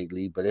up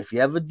lately, but if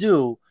you ever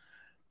do,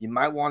 you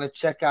might want to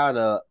check out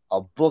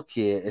a book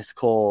here. It's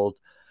called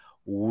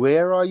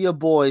Where Are Your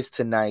Boys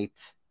Tonight?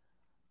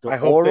 I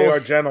hope they are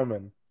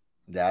gentlemen.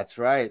 That's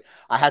right.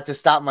 I had to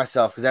stop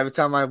myself because every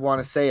time I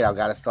want to say it, I've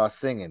got to start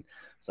singing.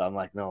 So I'm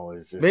like, no,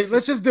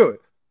 let's just do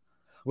it.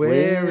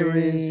 Where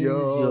is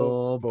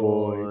your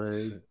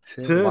boy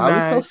tonight? Why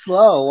are we so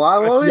slow?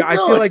 I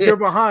feel like you're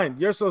behind.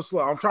 You're so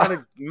slow. I'm trying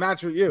to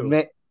match with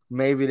you.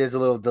 Maybe there's a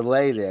little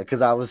delay there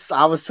because I was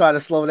trying to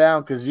slow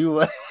down because you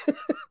were.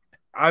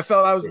 I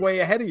felt I was way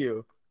ahead of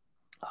you.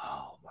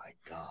 Oh my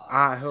God!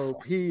 I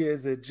hope he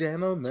is a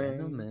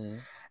gentleman,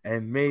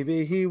 and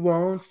maybe he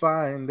won't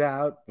find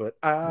out. But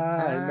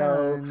I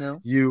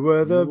know you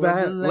were the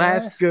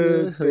last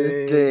good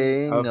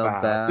thing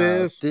about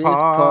this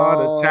part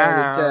of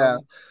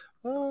town.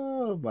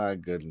 Oh my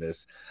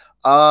goodness!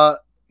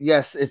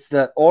 Yes, it's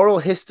the oral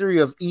history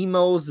of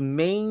emo's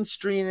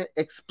mainstream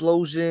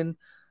explosion.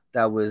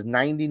 That was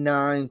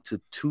 99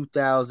 to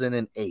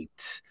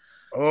 2008.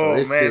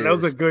 Oh, so man,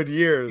 those are good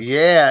years.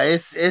 Yeah,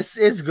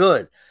 it's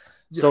good.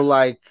 Yeah. So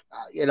like,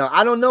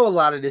 I don't know a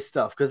lot of this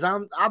stuff because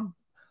I'm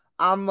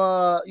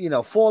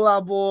Fall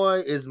Out Boy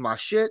is my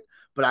shit,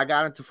 but I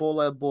got into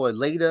Fall Out Boy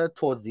later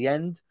towards the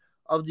end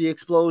of the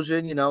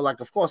explosion.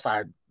 Like of course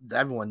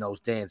everyone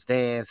knows Dance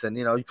Dance, and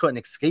you couldn't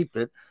escape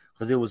it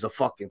because it was a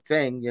fucking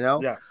thing.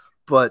 Yes.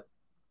 But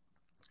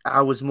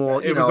I was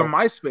more. It was a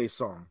MySpace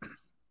song.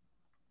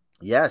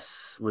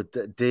 Yes, with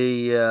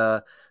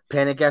the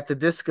Panic at the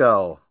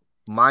Disco,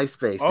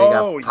 MySpace. They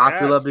got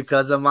popular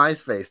because of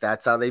MySpace.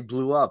 That's how they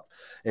blew up.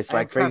 It's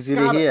like crazy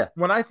to hear.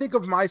 When I think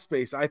of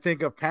MySpace, I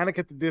think of Panic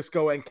at the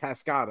Disco and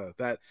Cascada.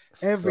 That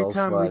every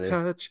time we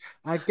touch,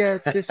 I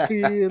get this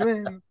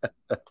feeling.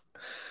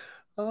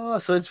 Oh,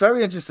 so it's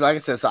very interesting. Like I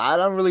said, so I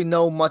don't really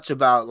know much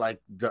about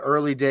like the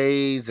early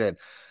days and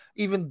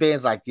even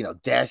bands like,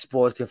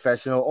 Dashboard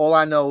Confessional. All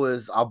I know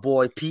is our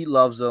boy Pete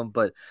loves them,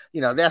 but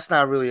that's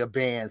not really a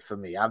band for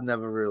me. I've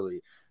never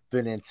really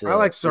been into, I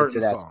like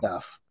certain that songs.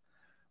 stuff.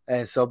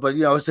 And so, but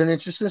it's an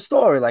interesting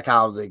story, like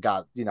how they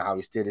got, how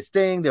he did his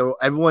thing.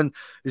 Everyone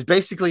is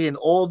basically in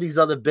all these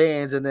other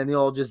bands, and then they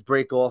all just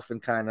break off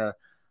and kind of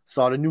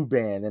start a new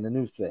band and a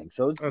new thing.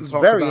 So it's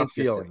very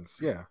interesting. Feelings.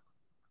 Yeah,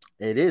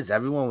 it is.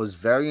 Everyone was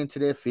very into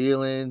their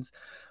feelings,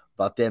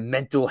 about their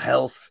mental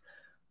health.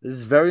 This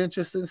is very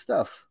interesting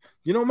stuff.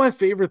 My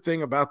favorite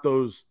thing about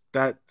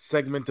that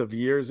segment of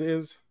years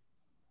is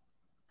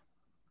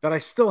that I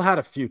still had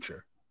a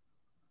future.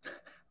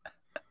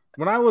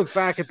 When I look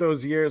back at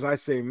those years, I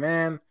say,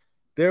 man,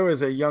 there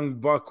was a young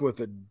buck with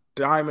a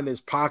dime in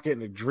his pocket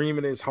and a dream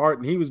in his heart,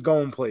 and he was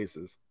going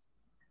places.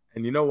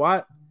 And you know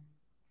what?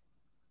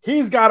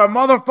 He's got a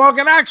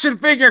motherfucking action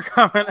figure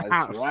coming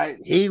out. That's right.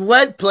 He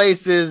went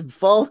places,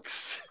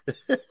 folks.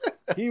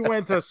 He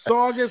went to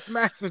Saugus,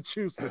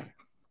 Massachusetts.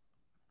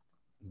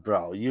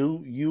 Bro,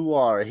 you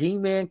are a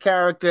He-Man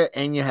character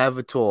and you have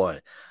a toy.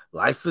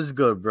 Life is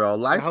good, bro.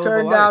 Life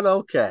turned out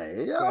okay.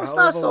 It's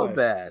not so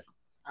bad.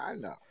 I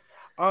know.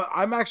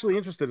 I'm actually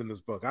interested in this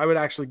book. I would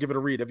actually give it a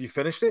read. Have you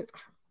finished it?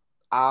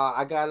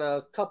 I got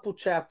a couple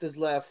chapters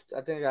left.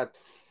 I think I got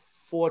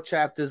 4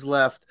 chapters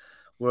left.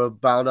 We're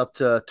about up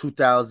to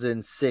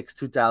 2006,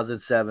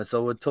 2007.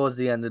 So we're towards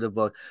the end of the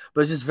book.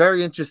 But it's just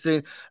very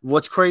interesting.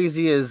 What's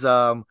crazy is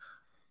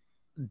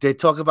they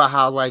talk about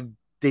how like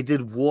they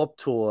did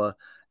Warped Tour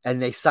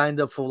and they signed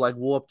up for like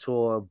Warped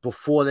Tour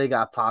before they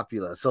got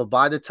popular. So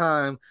by the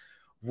time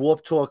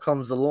Warped Tour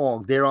comes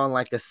along, they're on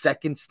like a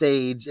second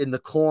stage in the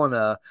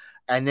corner,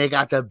 and they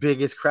got the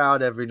biggest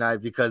crowd every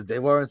night because they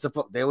weren't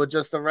supposed. They were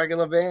just a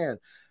regular band.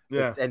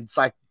 Yeah, and it's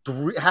like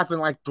happened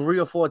like 3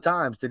 or 4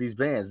 times to these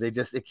bands.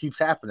 It keeps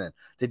happening.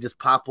 They just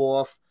pop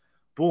off,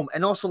 boom.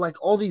 And also like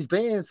all these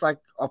bands, like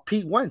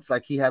Pete Wentz,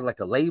 like he had like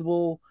a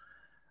label,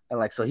 and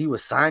like so he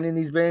was signing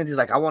these bands. He's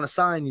like, I want to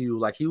sign you.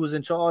 Like he was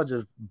in charge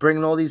of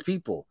bringing all these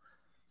people.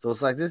 So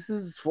it's like this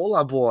is Fall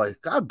Out Boy.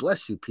 God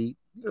bless you, Pete.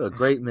 You're a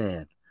great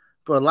man.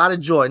 But a lot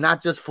of joy,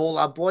 not just Fall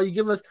Out Boy. You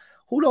give us.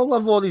 Who don't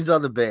love all these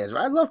other bands,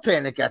 right? I love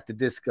Panic at the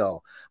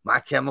Disco, My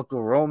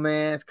Chemical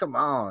Romance. Come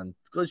on.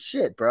 It's good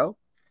shit, bro.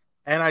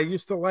 And I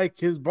used to like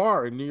his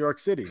bar in New York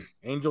City,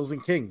 Angels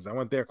and Kings. I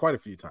went there quite a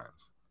few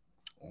times.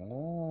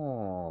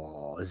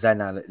 Oh, is that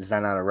not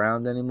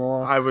around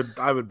anymore? I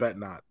would bet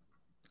not.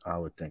 I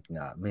would think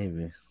not.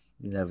 Maybe.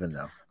 You never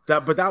know.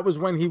 But that was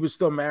when he was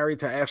still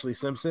married to Ashley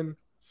Simpson.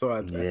 So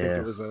I think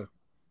it was that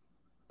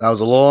was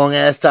a long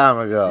ass time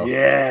ago.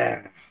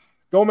 Yeah.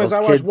 Gomez,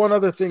 I watched one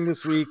other thing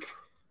this week.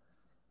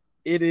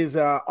 It is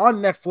on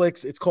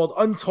Netflix. It's called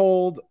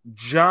Untold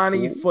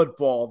Johnny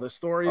Football, the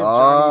story of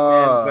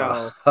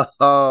Johnny Manziel.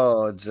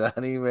 Oh,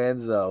 Johnny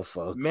Manziel,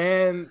 folks.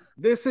 Man,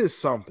 this is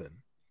something.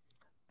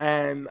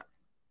 And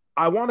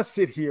I want to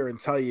sit here and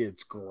tell you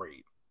it's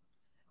great.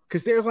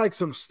 Because there's like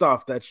some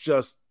stuff that's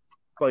just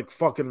like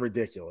fucking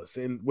ridiculous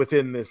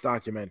within this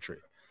documentary.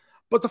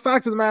 But the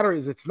fact of the matter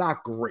is it's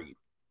not great.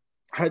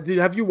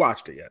 Have you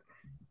watched it yet?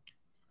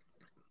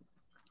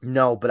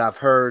 No, but I've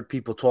heard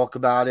people talk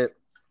about it.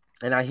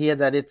 And I hear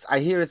that it's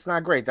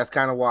not great. That's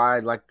kind of why,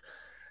 like,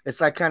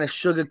 it's like kind of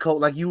sugarcoat.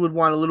 Like you would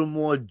want a little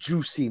more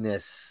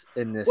juiciness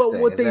in this. Well,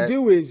 what they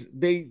do is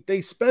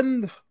they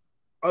spend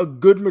a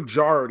good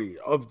majority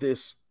of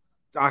this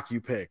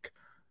docu-pic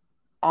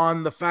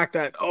on the fact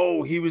that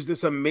he was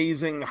this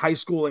amazing high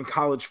school and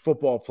college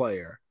football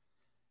player,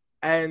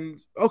 and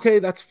okay,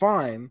 that's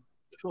fine,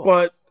 sure.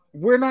 But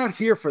we're not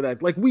here for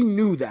that. Like we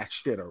knew that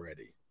shit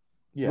already.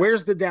 Yeah.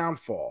 Where's the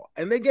downfall?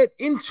 And they get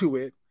into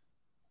it,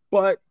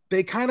 but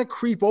they kind of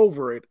creep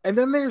over it. And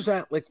then there's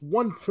that like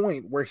one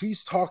point where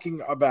he's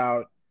talking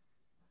about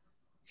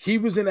he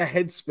was in a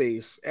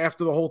headspace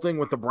after the whole thing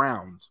with the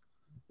Browns,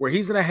 where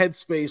he's in a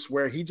headspace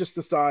where he just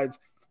decides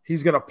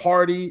he's going to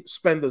party,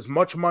 spend as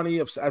much money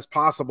as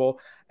possible,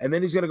 and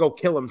then he's going to go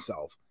kill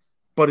himself.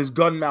 But his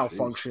gun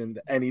malfunctioned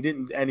and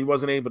he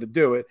wasn't able to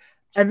do it.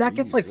 And that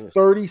gets like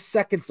 30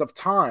 seconds of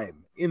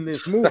time in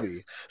this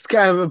movie. It's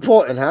kind of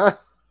important, huh?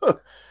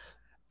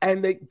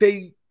 And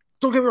they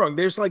don't get me wrong.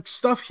 There's like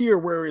stuff here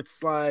where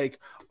it's like,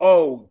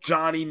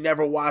 Johnny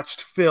never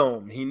watched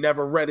film. He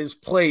never read his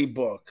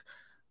playbook.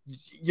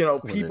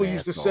 People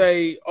used to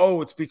say,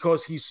 it's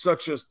because he's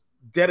such a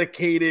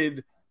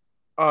dedicated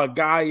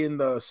guy in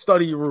the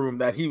study room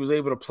that he was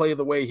able to play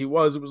the way he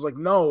was. It was like,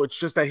 no, it's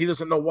just that he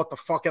doesn't know what the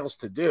fuck else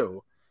to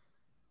do.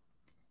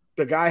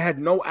 The guy had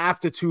no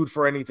aptitude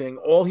for anything.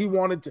 All he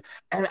wanted to,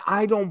 and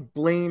I don't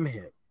blame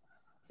him.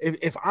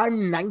 If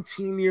I'm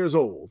 19 years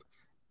old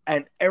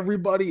and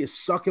everybody is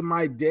sucking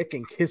my dick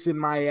and kissing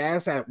my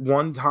ass at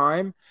one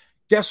time,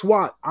 guess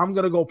what? I'm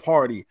going to go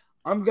party.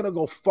 I'm going to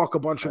go fuck a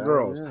bunch of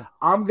girls. Yeah.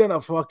 I'm going to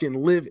fucking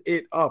live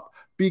it up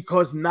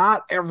because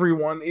not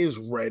everyone is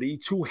ready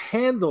to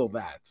handle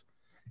that.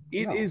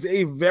 It is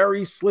a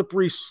very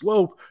slippery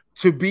slope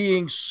to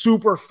being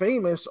super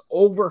famous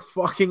over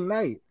fucking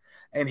night.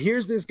 And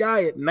here's this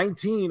guy at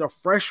 19, a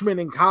freshman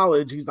in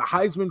college. He's the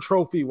Heisman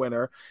Trophy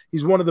winner.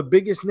 He's one of the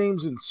biggest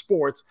names in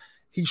sports.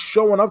 He's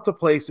showing up to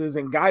places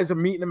and guys are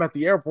meeting him at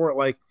the airport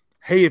like,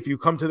 hey, if you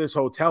come to this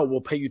hotel,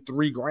 we'll pay you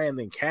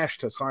 $3,000 in cash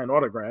to sign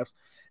autographs.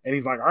 And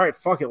he's like, all right,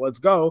 fuck it, let's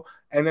go.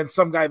 And then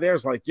some guy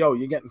there's like, yo,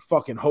 you're getting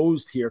fucking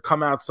hosed here.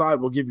 Come outside.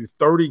 We'll give you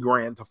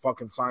 $30,000 to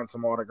fucking sign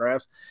some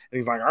autographs. And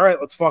he's like, all right,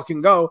 let's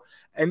fucking go.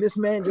 And this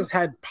man just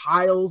had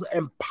piles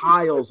and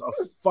piles of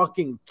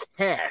fucking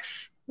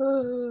cash.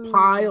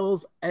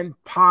 Piles and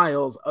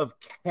piles of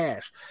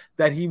cash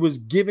that he was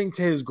giving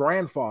to his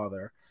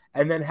grandfather,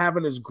 and then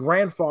having his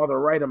grandfather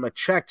write him a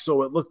check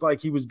so it looked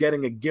like he was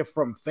getting a gift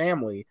from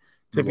family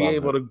to be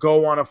able to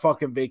go on a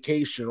fucking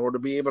vacation or to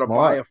be able to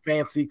buy a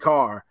fancy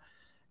car.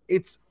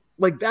 It's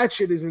like, that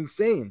shit is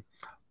insane.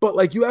 But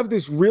like, you have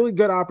this really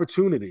good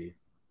opportunity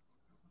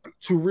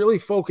to really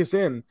focus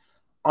in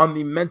on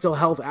the mental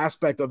health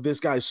aspect of this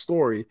guy's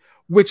story,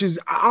 which is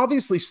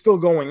obviously still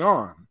going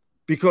on,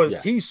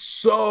 because he's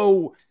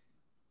so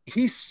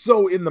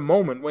in the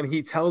moment when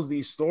he tells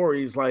these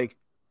stories. Like,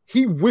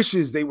 he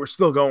wishes they were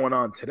still going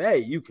on today.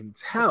 You can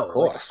tell.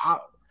 Like,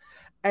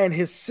 and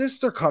his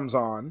sister comes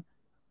on,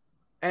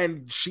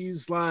 and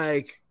she's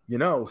like, you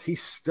know,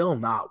 he's still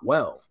not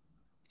well.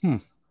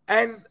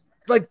 And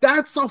like,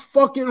 that's a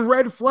fucking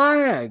red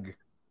flag.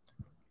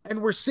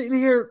 And we're sitting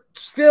here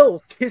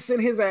still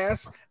kissing his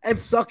ass and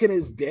sucking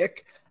his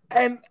dick.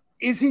 And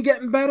is he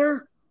getting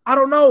better? I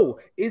don't know.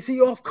 Is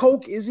he off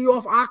coke? Is he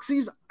off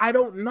oxys? I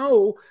don't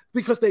know,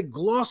 because they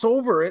gloss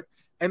over it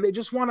and they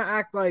just want to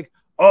act like,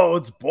 oh,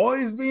 it's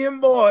boys being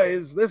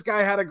boys. This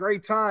guy had a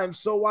great time.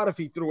 So what if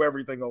he threw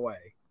everything away?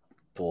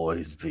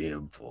 Boys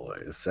being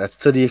boys. That's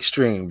to the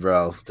extreme,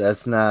 bro.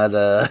 That's not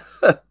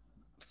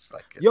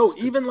yo,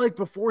 stupid. Even like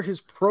before his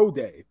pro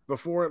day,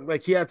 before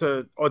like he had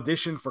to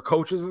audition for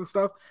coaches and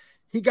stuff,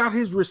 he got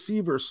his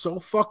receivers so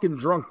fucking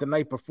drunk the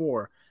night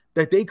before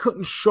that they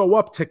couldn't show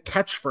up to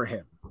catch for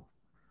him.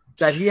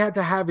 That he had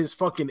to have his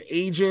fucking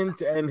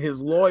agent and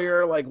his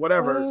lawyer, like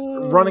whatever,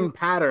 running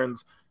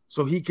patterns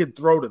so he could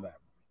throw to them.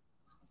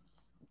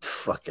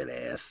 Fucking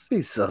ass.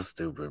 He's so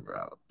stupid,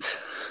 bro.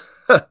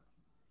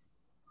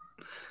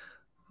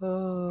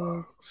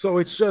 So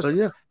it's just,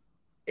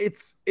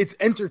 it's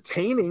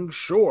entertaining,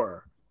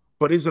 sure,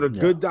 but is it a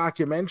good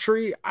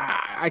documentary?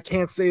 I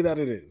can't say that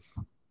it is.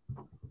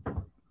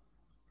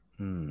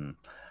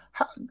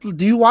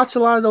 Do you watch a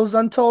lot of those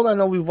Untold? I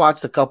know we've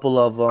watched a couple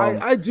of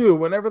them. I do.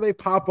 Whenever they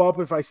pop up,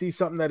 if I see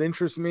something that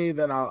interests me,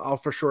 then I'll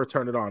for sure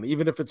turn it on,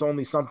 even if it's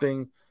only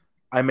something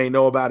I may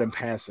know about in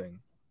passing.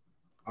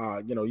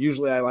 You know,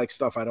 usually I like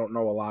stuff I don't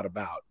know a lot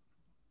about.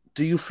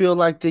 Do you feel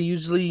like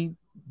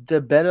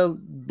they're better,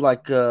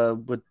 like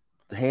with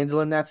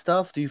handling that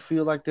stuff? Do you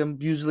feel like they're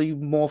usually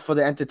more for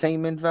the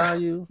entertainment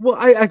value? Well,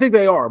 I think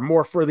they are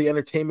more for the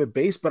entertainment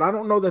base, but I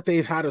don't know that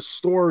they've had a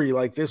story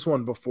like this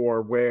one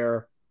before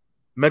where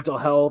mental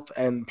health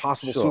and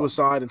possible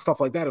suicide and stuff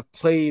like that have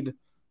played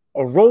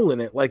a role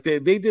in it. Like they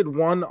did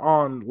one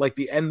on like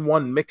the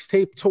N1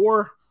 mixtape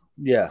tour.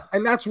 Yeah.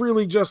 And that's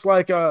really just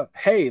like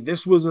hey,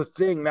 this was a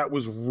thing that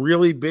was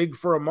really big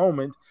for a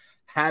moment,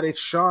 had its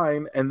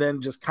shine, and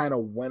then just kind of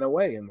went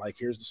away. And like,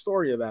 here's the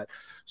story of that.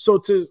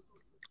 So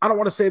I don't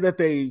want to say that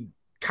they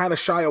kind of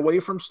shy away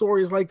from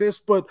stories like this,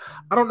 but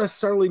I don't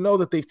necessarily know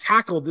that they've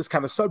tackled this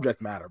kind of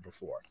subject matter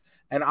before.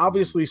 And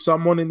obviously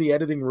someone in the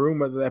editing room,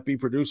 whether that be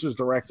producers,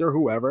 director,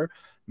 whoever,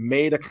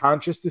 made a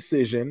conscious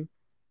decision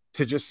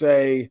to just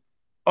say,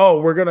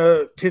 oh, we're going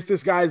to kiss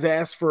this guy's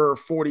ass for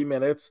 40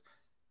 minutes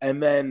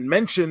and then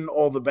mention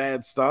all the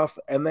bad stuff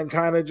and then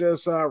kind of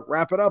just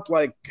wrap it up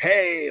like,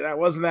 hey, that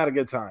wasn't that a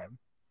good time.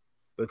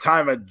 The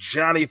time of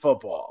Johnny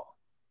Football.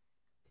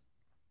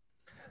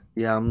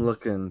 Yeah, I'm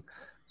looking.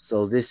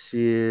 So this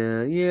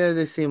year,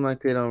 they seem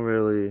like they don't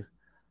really.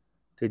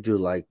 They do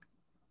like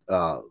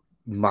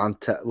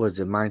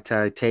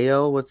Manti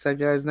Teo? What's that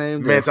guy's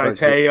name? Manti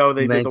Teo.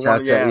 They did the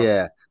one,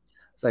 yeah.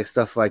 It's like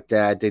stuff like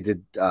that. They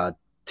did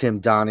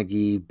Tim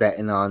Donaghy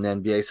betting on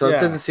NBA. So it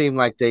doesn't seem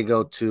like they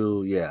go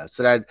to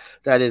So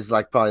that is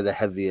like probably the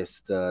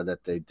heaviest that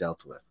they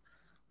dealt with.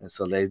 And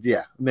so it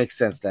makes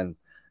sense then.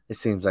 It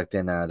seems like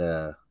they're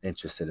not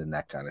interested in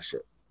that kind of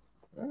shit.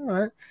 All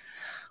right.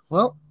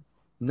 Well,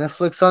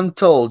 Netflix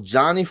Untold,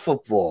 Johnny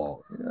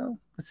Football. You know,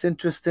 it's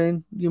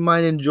interesting. You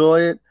might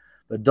enjoy it,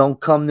 but don't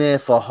come there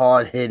for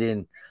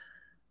hard-hitting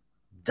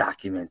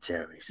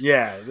documentaries.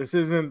 Yeah, this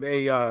isn't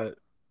a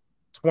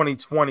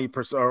 2020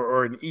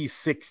 or an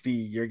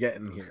E60 you're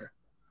getting here.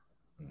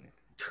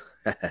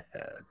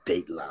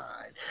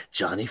 Dateline,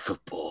 Johnny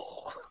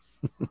Football.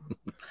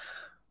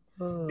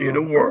 In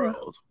a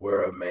world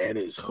where a man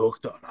is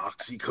hooked on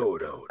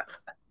oxycodone.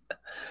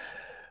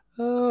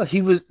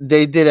 He was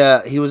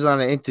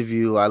on an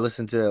interview. I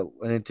listened to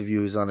an interview.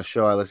 He was on a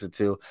show I listened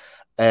to,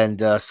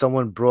 and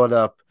someone brought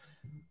up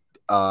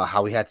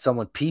how he had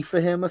someone pee for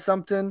him or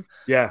something.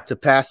 Yeah. To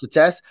pass the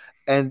test.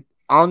 And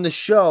on the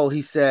show,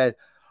 he said,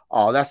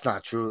 oh, that's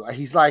not true.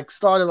 He's like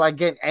started like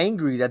getting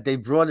angry that they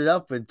brought it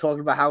up and talking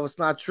about how it's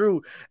not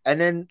true.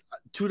 And then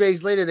 2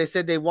 days later, they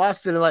said they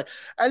watched it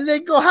and they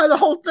go have the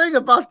whole thing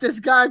about this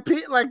guy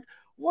pee. Like,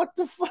 what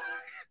the fuck?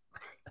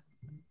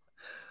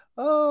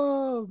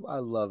 Oh, I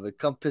love it.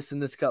 Come piss in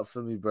this cup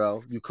for me,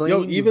 bro. You Yo,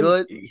 clean? You even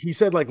good? he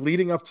said like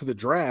leading up to the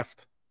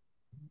draft,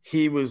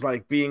 he was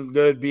like being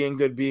good, being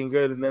good, being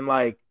good, and then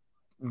like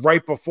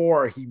right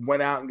before he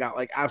went out and got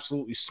like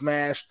absolutely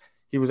smashed.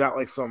 He was at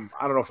like some,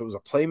 I don't know if it was a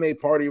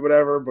playmate party or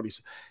whatever, but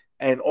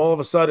and all of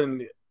a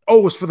sudden, oh,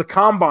 it was for the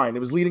combine. It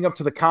was leading up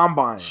to the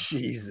combine.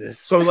 Jesus.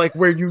 So like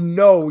where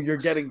you're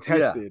getting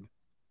tested,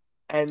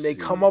 and they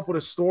come up with a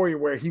Jesus. story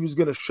where he was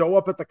going to show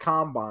up at the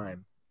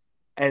combine,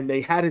 and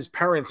they had his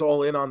parents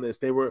all in on this.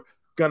 They were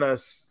gonna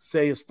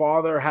say his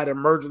father had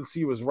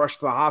emergency, was rushed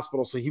to the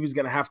hospital, so he was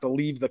gonna have to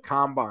leave the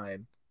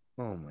combine.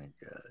 Oh my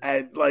god.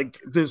 And like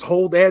they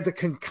had to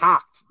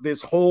concoct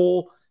this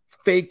whole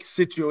fake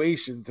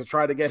situation to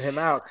try to get him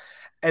out.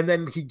 And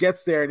then he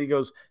gets there and he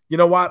goes, you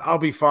know what, I'll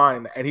be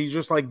fine. And he's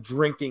just like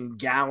drinking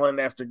gallon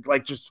after,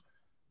 like, just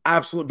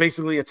absolutely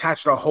basically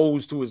attached a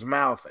hose to his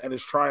mouth and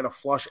is trying to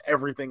flush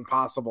everything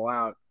possible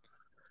out.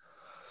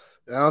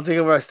 I don't think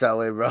it works that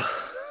way, bro.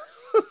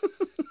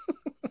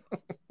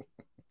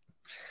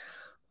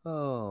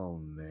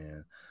 Oh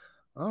man.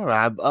 All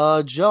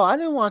right. Joe, I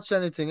didn't watch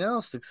anything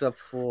else except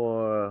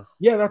for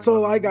that's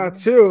all I got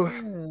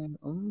too.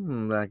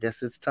 I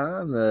guess it's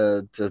time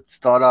to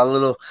start our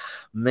little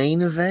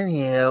main event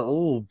here.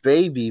 Oh,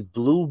 baby,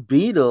 Blue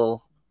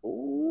Beetle.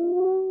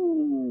 Ooh,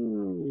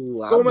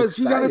 JoeMeZ,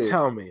 you gotta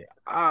tell me.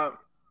 Now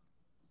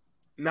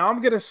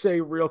I'm gonna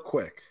say real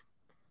quick,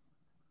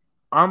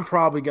 I'm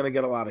probably gonna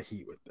get a lot of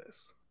heat with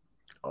this.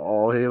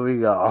 Oh, here we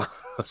go.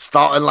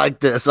 Starting like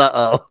this.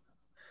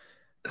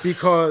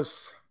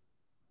 Because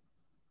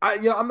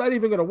I'm not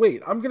even gonna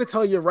wait. I'm gonna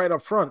tell you right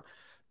up front.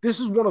 This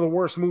is one of the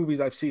worst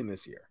movies I've seen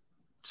this year.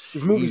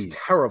 This movie's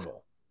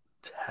terrible.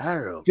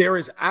 Terrible. There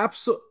is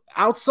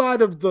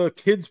outside of the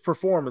kid's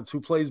performance who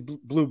plays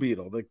Blue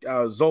Beetle, the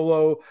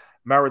Zolo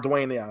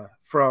Maridueña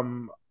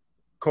from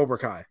Cobra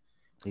Kai,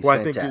 He's who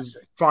fantastic. I think is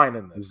fine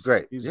in this. He's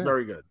great. He's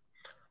very good.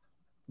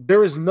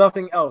 There is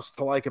nothing else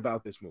to like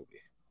about this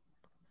movie.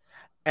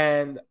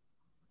 And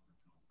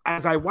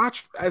as I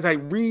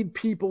read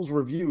people's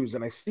reviews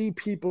and I see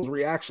people's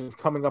reactions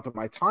coming up in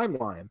my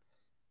timeline,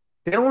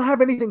 they don't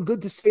have anything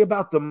good to say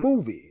about the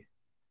movie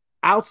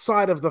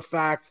outside of the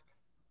fact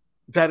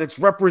that it's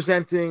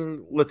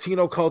representing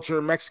Latino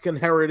culture, Mexican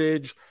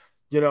heritage,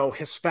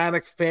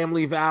 Hispanic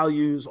family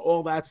values,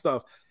 all that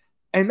stuff.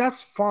 And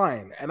that's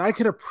fine. And I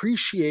can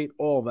appreciate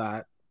all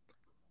that.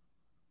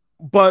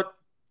 But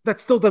that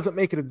still doesn't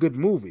make it a good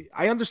movie.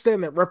 I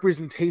understand that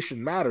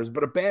representation matters,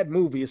 but a bad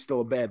movie is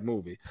still a bad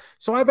movie.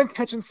 So I've been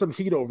catching some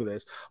heat over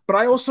this, but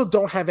I also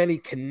don't have any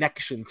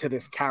connection to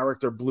this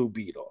character, Blue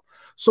Beetle.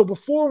 So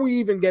before we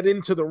even get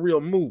into the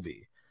real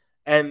movie,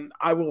 and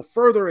I will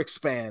further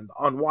expand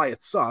on why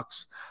it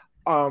sucks,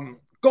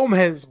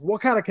 JoeMeZ,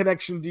 what kind of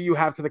connection do you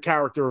have to the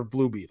character of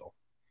Blue Beetle?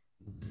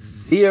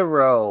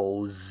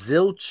 Zero.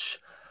 Zilch.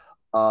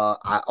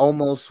 I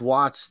almost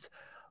watched...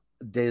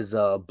 There's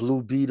a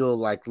Blue Beetle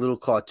like little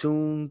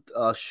cartoon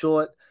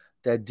short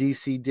that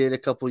DC did a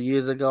couple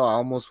years ago. I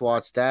almost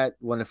watched that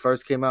when it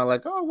first came out.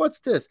 Like, oh, what's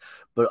this?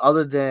 But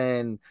other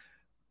than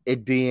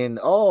it being,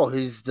 oh,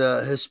 he's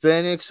the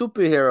Hispanic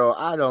superhero,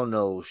 I don't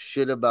know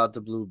shit about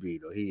the Blue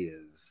Beetle. He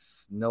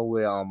is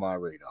nowhere on my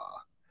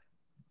radar.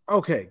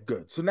 Okay,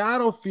 good. So now I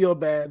don't feel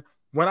bad.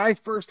 When I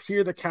first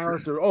hear the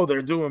character, oh,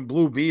 they're doing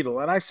Blue Beetle,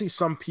 and I see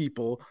some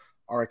people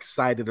are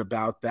excited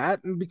about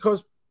that, and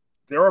because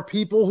there are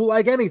people who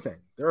like anything.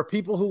 There are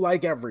people who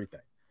like everything.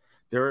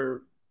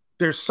 There's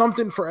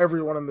something for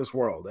everyone in this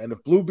world. And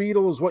if Blue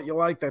Beetle is what you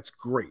like, that's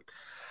great.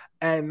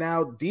 And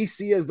now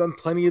DC has done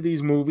plenty of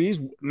these movies.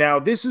 Now,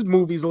 this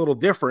movie's a little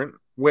different,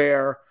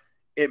 where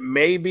it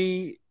may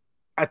be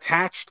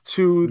attached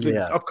to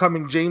the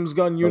upcoming James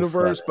Gunn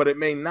universe, but it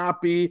may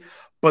not be.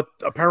 But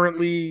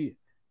apparently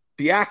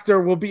the actor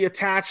will be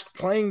attached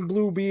playing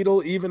Blue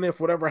Beetle, even if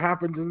whatever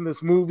happens in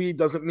this movie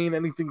doesn't mean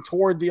anything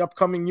toward the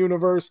upcoming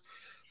universe.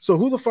 So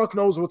who the fuck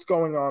knows what's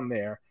going on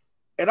there?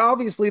 It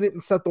obviously didn't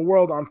set the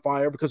world on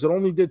fire because it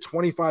only did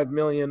 $25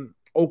 million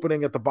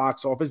opening at the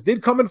box office.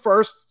 Did come in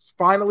first.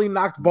 Finally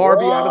knocked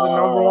Barbie out of the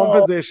number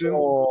one position.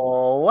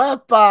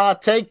 Oh,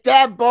 take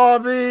that,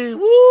 Barbie.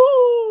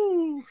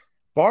 Woo!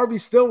 Barbie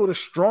still with a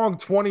strong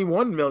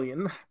 21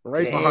 million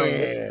behind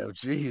it.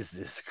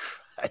 Jesus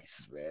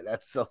Christ, man.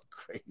 That's so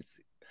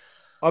crazy.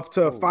 Up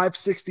to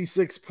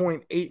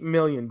 566.8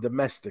 million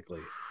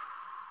domestically.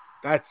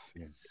 That's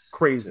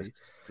crazy.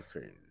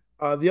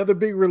 The other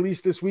big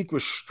release this week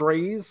was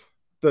Strays,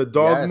 the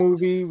dog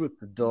movie with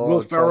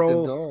Will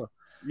Ferrell.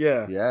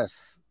 Yeah.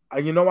 Yes.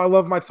 I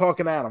love my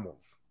talking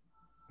animals.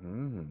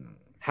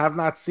 Have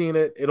not seen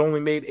it. It only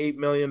made 8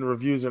 million.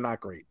 Reviews are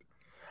not great.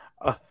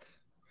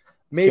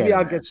 Maybe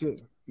I'll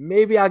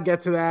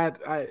get to that.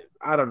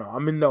 I don't know.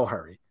 I'm in no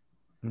hurry.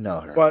 No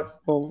hurry. But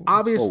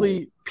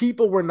obviously,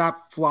 people were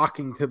not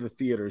flocking to the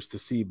theaters to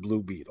see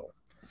Blue Beetle.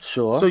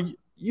 Sure. So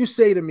you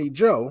say to me,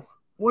 Joe,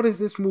 what is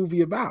this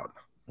movie about?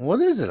 What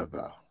is it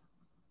about?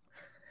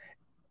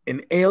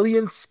 An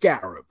alien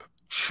scarab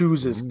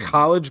chooses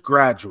college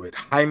graduate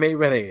Jaime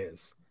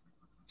Reyes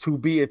to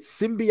be its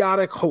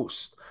symbiotic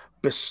host,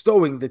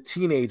 bestowing the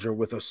teenager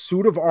with a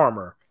suit of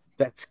armor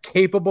that's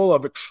capable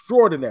of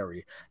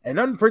extraordinary and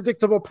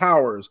unpredictable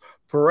powers,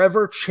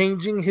 forever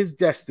changing his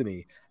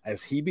destiny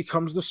as he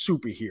becomes the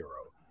superhero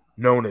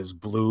known as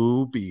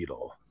Blue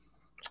Beetle.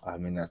 I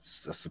mean,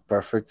 that's a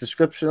perfect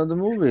description of the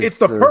movie. It's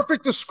the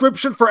perfect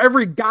description for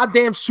every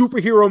goddamn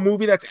superhero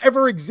movie that's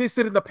ever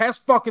existed in the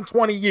past fucking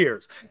 20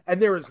 years.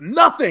 And there is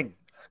nothing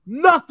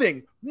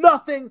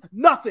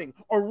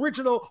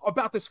original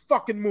about this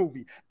fucking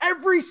movie.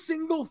 Every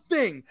single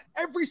thing,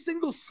 every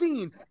single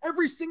scene,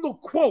 every single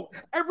quote,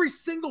 every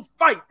single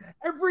fight,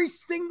 every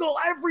single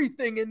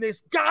everything in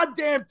this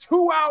goddamn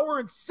 2-hour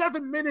and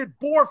 7-minute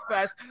bore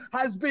fest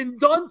has been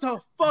done to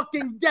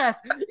fucking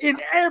death in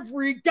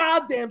every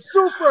goddamn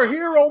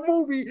superhero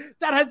movie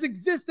that has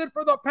existed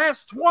for the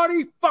past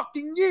 20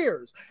 fucking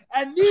years.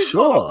 And these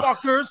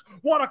motherfuckers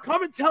want to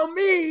come and tell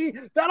me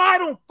that I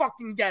don't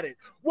fucking get it.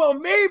 Well,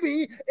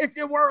 maybe if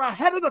you were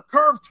ahead of the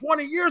curve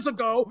 20 years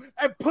ago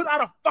and put out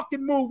a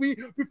fucking movie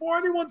before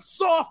anyone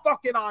saw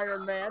fucking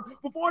Iron Man,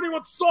 before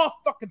anyone saw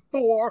fucking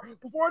Thor,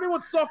 before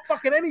anyone saw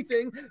fucking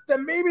anything,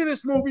 then maybe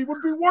this movie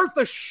would be worth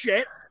a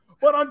shit.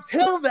 But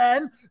until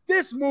then,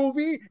 this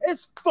movie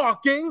is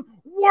fucking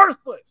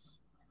worthless.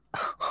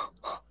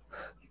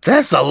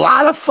 That's a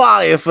lot of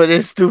fire for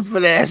this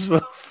stupid ass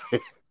movie.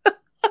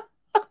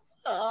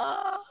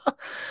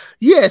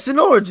 Yeah, it's an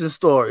origin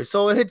story,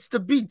 so it hits the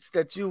beats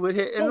that you would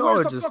hit in an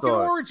origin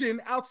story. Origin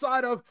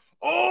outside of,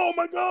 oh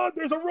my God,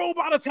 there's a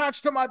robot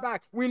attached to my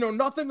back. We know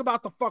nothing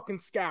about the fucking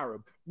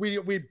scarab.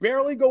 We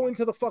barely go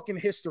into the fucking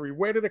history.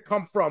 Where did it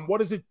come from?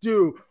 What does it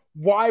do?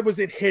 Why was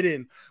it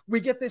hidden? We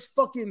get this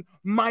fucking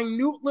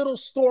minute little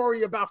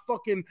story about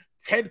fucking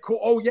Ted.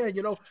 Oh yeah,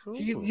 you know,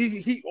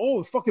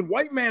 the fucking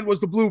white man was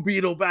the Blue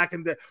Beetle back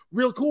in the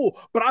real cool.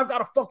 But I've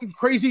got a fucking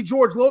crazy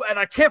George Lopez, and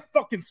I can't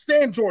fucking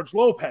stand George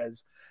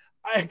Lopez.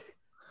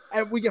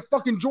 And we get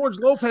fucking George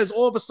Lopez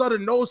all of a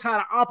sudden knows how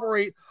to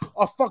operate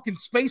a fucking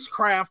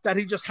spacecraft that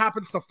he just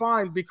happens to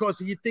find because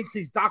he thinks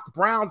he's Doc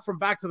Brown from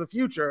Back to the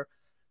Future.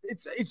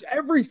 It's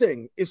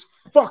everything is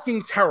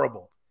fucking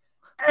terrible.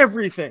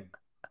 Everything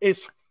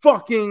is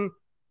fucking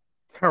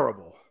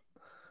terrible.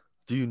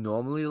 Do you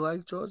normally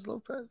like George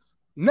Lopez?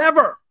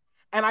 Never.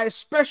 And I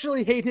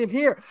especially hate him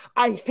here.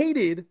 I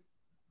hated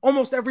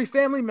almost every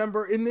family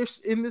member in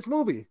this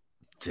movie.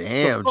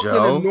 Damn, the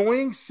Joe.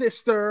 Annoying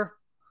sister.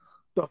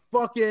 The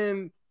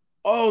fucking,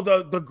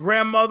 the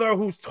grandmother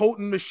who's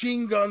toting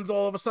machine guns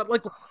all of a sudden.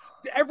 Like,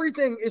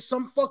 everything is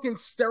some fucking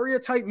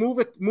stereotype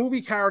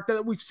movie character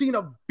that we've seen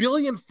a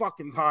billion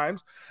fucking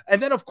times. And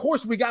then, of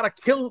course, we got to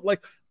kill,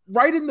 like,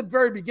 right in the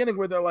very beginning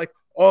where they're like,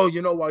 oh,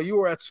 you know, while you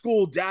were at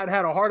school, dad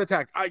had a heart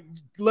attack.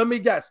 Let me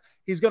guess.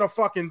 He's going to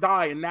fucking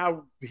die. And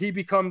now he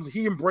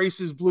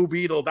embraces Blue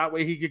Beetle. That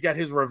way he could get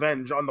his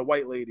revenge on the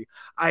white lady.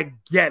 I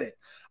get it.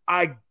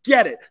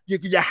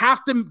 You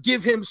have to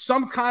give him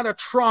some kind of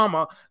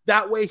trauma.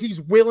 That way he's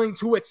willing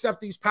to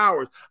accept these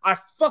powers.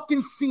 I've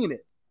fucking seen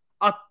it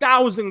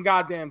 1,000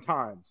 goddamn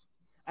times.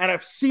 And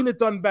I've seen it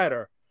done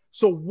better.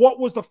 So what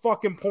was the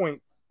fucking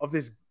point of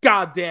this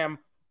goddamn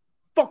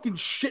fucking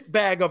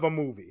shitbag of a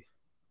movie?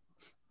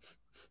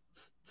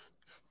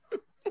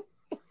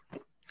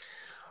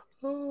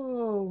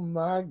 Oh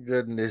my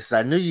goodness.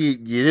 I knew you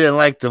didn't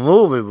like the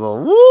movie, but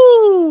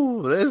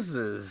woo, this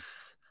is...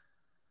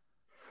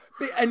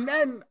 And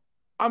then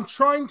I'm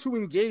trying to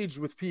engage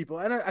with people,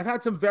 and I've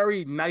had some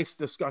very nice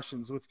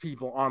discussions with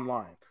people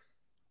online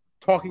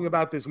talking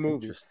about this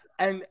movie.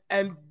 And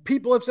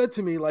people have said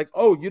to me, like,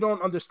 oh, you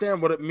don't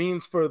understand what it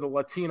means for the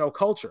Latino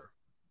culture.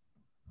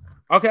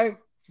 Okay,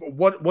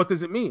 what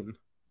does it mean?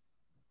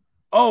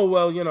 Oh,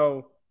 well, you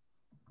know,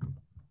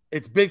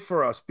 it's big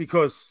for us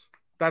because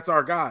that's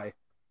our guy.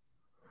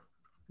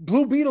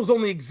 Blue Beetle's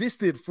only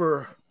existed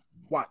for,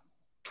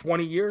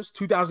 20 years?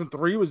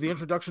 2003 was the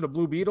introduction of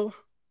Blue Beetle?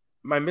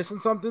 Am I missing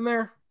something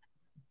there?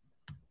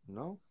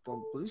 No,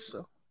 don't believe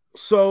so.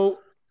 So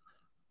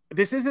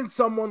this isn't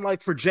someone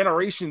like for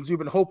generations you've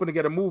been hoping to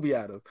get a movie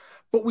out of.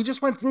 But we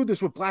just went through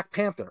this with Black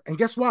Panther. And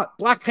guess what?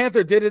 Black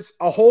Panther did it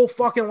a whole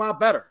fucking lot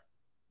better.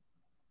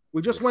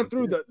 We just went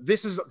through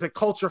this is the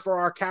culture for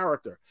our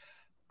character.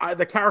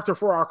 The character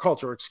for our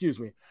culture, excuse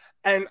me.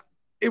 And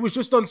it was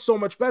just done so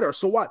much better.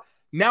 So what?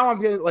 Now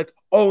I'm getting like,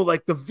 oh,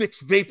 like the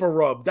Vicks Vapor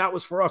Rub. That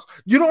was for us.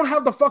 You don't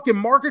have the fucking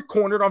market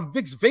cornered on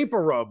Vicks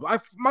Vapor Rub.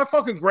 My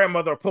fucking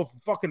grandmother put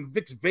fucking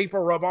Vicks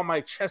Vapor Rub on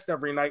my chest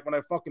every night when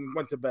I fucking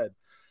went to bed.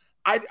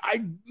 I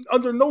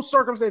under no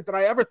circumstance did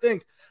I ever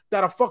think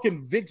that a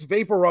fucking Vicks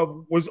Vapor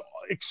Rub was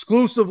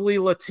exclusively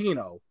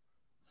Latino.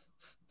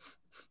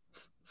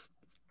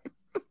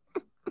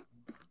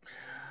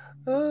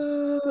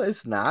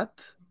 It's not,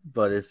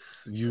 but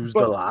it's used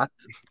a lot.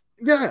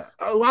 Yeah,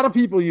 a lot of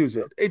people use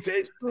it.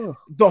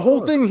 The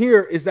whole thing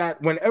here is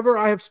that whenever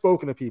I have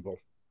spoken to people,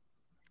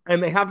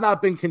 and they have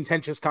not been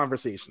contentious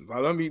conversations,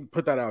 let me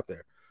put that out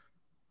there,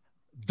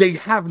 they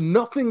have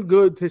nothing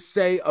good to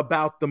say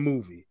about the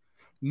movie.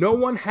 No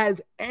one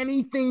has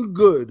anything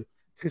good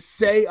to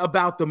say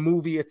about the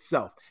movie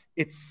itself.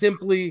 It's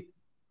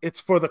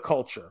for the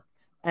culture.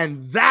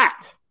 And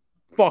that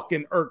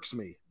fucking irks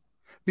me,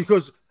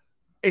 because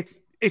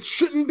it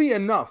shouldn't be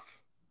enough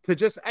to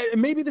just,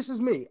 and maybe this is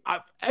me.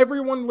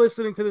 Everyone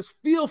listening to this,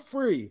 feel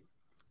free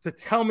to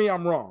tell me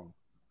I'm wrong.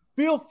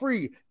 Feel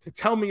free to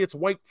tell me it's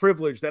white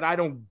privilege that I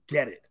don't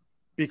get it,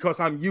 because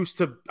I'm used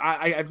to,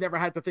 I've never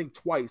had to think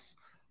twice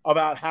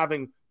about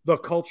having the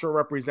culture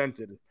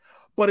represented.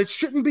 But it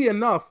shouldn't be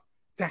enough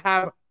to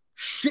have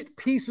shit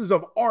pieces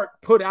of art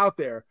put out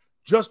there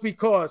just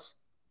because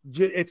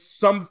it's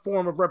some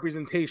form of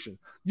representation.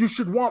 You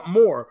should want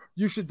more.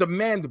 You should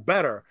demand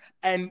better.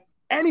 And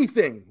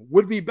anything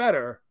would be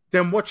better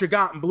than what you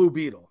got in Blue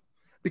Beetle,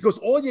 because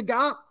all you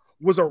got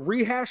was a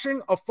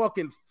rehashing of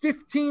fucking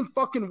 15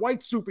 fucking white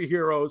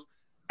superheroes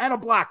and a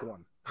black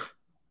one.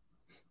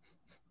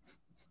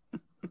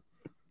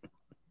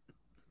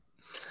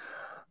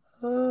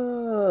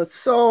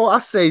 So I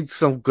say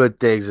some good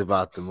things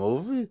about the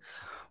movie.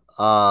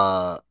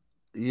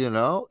 You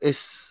know,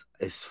 it's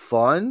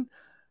fun.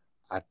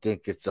 I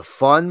think it's a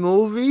fun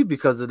movie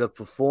because of the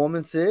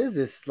performances.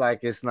 It's like,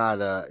 it's not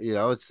a, you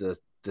know,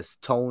 this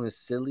tone is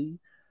silly.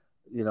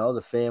 You know,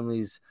 the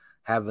family's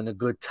having a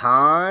good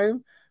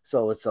time.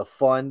 So it's a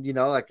fun, you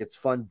know, like it's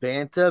fun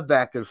banter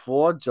back and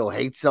forth. Joe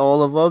hates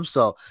all of them,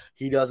 so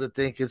he doesn't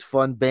think it's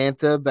fun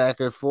banter back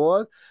and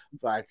forth.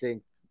 But I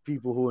think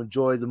people who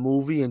enjoy the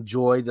movie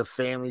enjoy the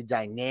family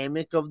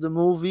dynamic of the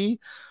movie,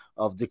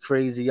 of the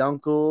crazy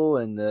uncle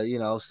and the, you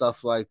know,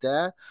 stuff like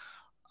that.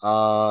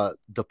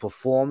 The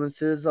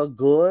performances are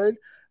good,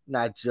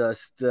 not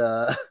just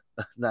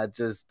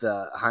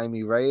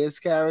Jaime Reyes'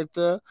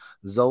 character.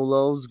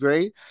 Zolo's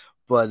great,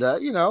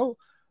 but you know,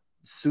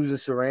 Susan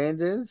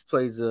Sarandon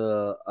plays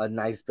a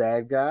nice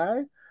bad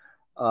guy.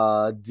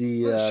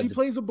 She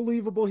plays a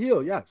believable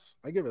heel. Yes,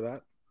 I give her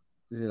that.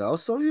 You know,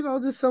 so you know,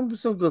 there's some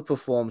good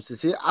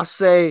performances here. I'll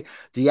say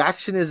the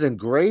action isn't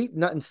great.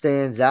 Nothing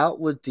stands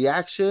out with the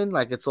action.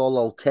 Like, it's all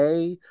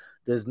okay.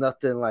 There's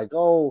nothing like,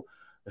 oh,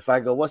 if I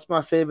go, what's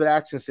my favorite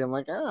action scene? I'm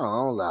like, I don't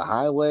know, The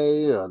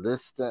Highway or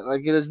this, that.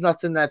 Like, there's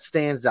nothing that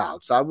stands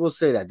out. So I will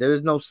say that there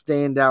is no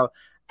standout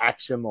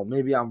action moment.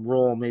 Maybe I'm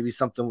wrong. Maybe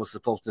something was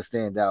supposed to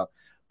stand out,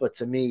 but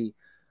to me,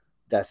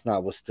 that's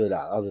not what stood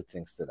out. Other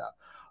things stood out.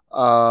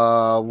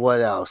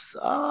 What else?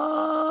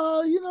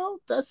 You know,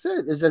 that's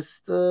it. It's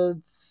just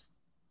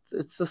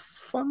it's a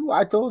fun.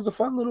 I thought it was a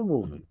fun little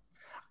movie.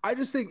 I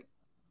just think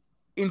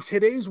in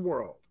today's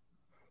world,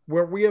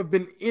 where we have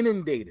been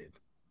inundated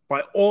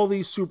by all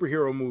these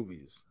superhero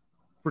movies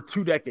for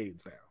 2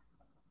 decades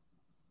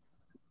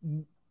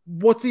now,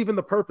 what's even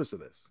the purpose of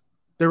this?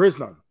 There is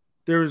none.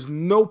 There is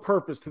no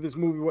purpose to this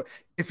movie.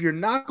 If you're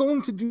not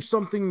going to do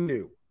something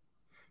new,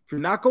 if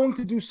you're not going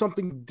to do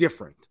something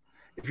different,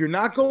 if you're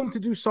not going to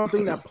do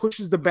something that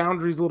pushes the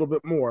boundaries a little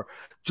bit more,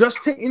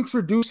 just to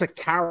introduce a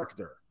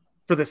character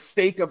for the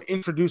sake of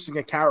introducing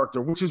a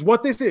character, which is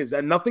what this is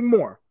and nothing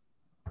more,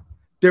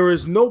 there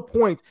is no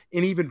point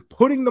in even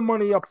putting the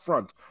money up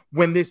front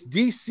when this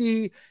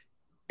DC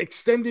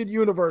extended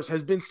universe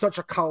has been such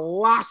a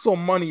colossal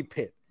money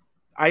pit.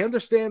 I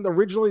understand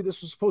originally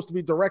this was supposed to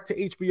be direct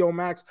to HBO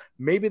Max.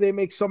 Maybe they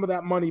make some of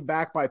that money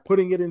back by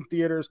putting it in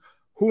theaters.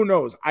 Who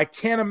knows? I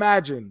can't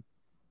imagine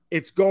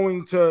it's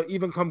going to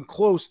even come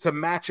close to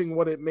matching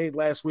what it made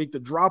last week. The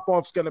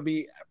drop-off's going to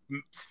be,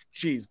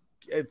 geez,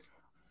 it's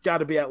got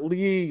to be at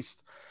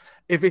least,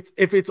 if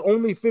it's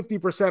only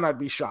 50%, I'd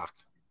be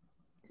shocked.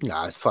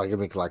 Yeah, it's probably going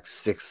to make like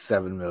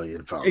 6-7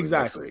 million probably.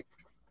 Exactly.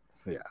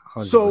 Yeah,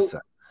 100%. So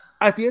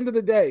at the end of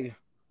the day,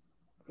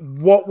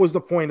 what was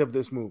the point of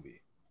this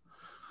movie?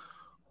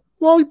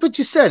 Well, but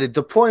you said it.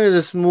 The point of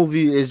this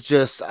movie is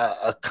just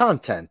a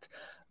content.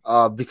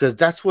 Because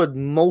that's what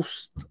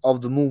most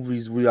of the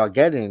movies we are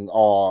getting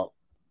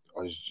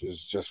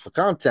is just for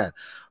content.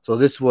 So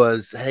this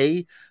was,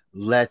 hey,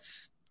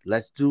 let's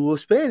do a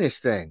Spanish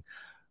thing.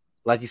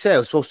 Like you said, it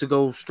was supposed to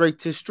go straight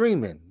to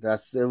streaming.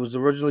 It was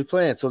originally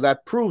planned. So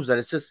that proves that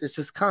it's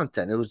just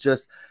content. It was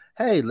just,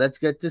 hey, let's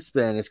get the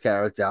Spanish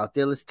character out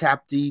there. Let's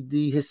tap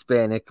the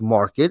Hispanic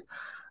market,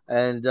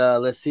 and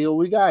let's see what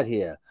we got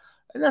here.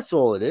 And that's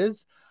all it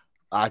is.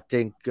 I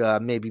think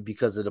maybe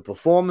because of the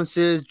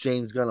performances,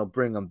 James Gunn will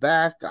bring him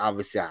back.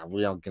 Obviously,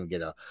 we aren't going to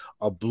get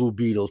a Blue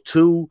Beetle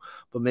 2,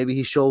 but maybe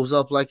he shows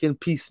up like in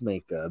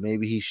Peacemaker.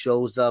 Maybe he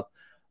shows up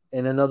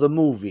in another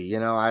movie.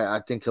 You know,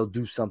 I think he'll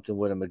do something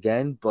with him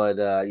again. But,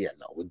 yeah,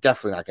 no, we're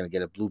definitely not going to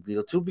get a Blue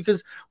Beetle 2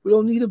 because we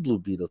don't need a Blue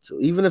Beetle 2.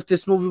 Even if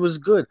this movie was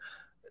good,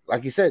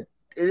 like you said,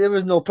 there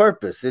is no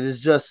purpose. It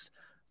is just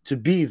to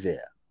be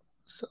there.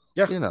 So,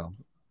 yeah. You know,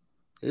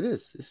 it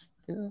is. It's,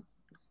 you know.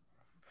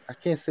 I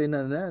can't say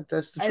none of that.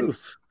 That's the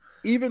truth.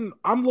 Even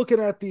I'm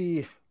looking at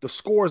the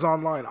scores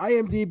online.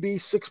 IMDb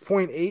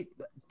 6.8.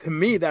 To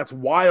me, that's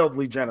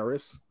wildly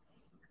generous.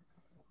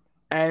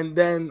 And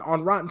then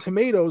on Rotten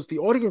Tomatoes, the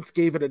audience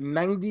gave it a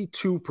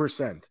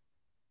 92%.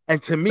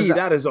 And to me,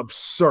 that is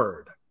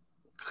absurd.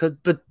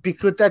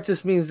 Because that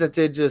just means that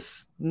they're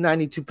just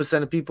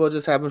 92% of people are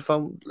just having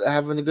fun,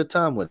 having a good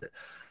time with it.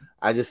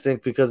 I just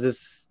think because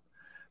it's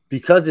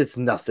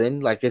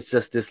nothing, like it's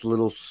just this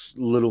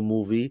little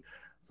movie.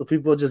 So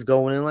people are just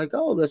going in like,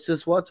 oh, let's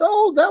just watch.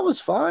 Oh, that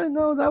was fine.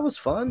 No, that was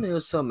fun. There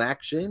was some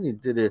action. He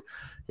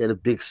had a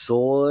big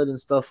sword and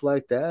stuff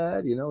like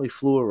that. You know, he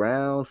flew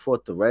around,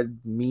 fought the red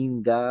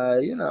mean guy.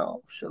 You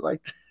know, shit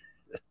like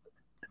that.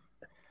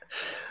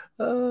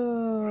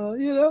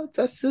 You know,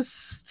 that's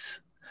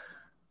just.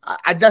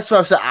 That's what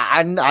I'm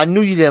saying. I knew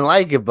you didn't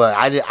like it, but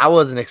I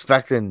wasn't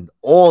expecting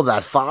all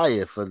that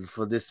fire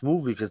for this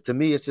movie, because to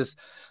me it's just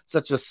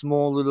such a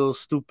small little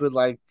stupid,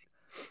 like,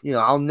 you know,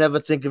 I'll never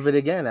think of it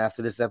again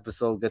after this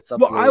episode gets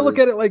uploaded. Well, I look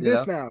at it like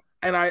this now,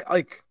 and I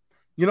like,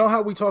 you know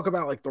how we talk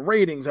about like the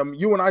ratings. I mean,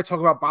 you and I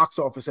talk about box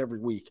office every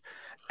week,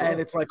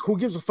 and it's like, who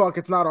gives a fuck?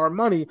 It's not our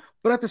money,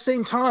 but at the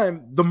same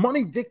time, the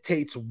money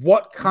dictates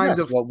what kind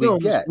of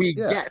films we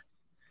get.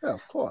 Yeah,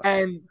 of course.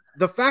 And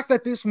the fact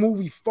that this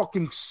movie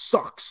fucking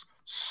sucks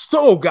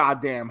so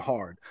goddamn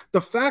hard,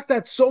 the fact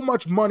that so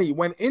much money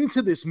went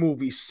into this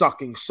movie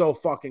sucking so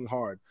fucking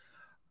hard,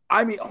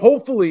 I mean,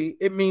 hopefully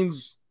it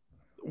means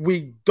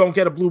we don't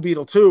get a Blue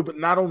Beetle 2, but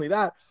not only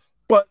that,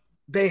 but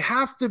they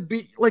have to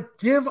be like,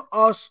 give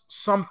us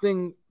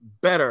something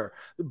better.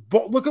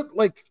 But look at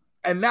like,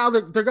 and now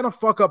they're gonna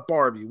fuck up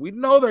Barbie. We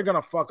know they're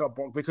gonna fuck up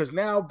because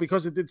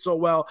it did so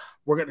well,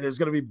 there's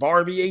gonna be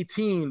Barbie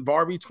 18,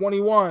 Barbie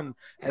 21,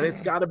 and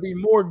it's got to be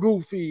more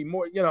goofy,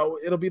 more, you know,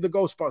 it'll be the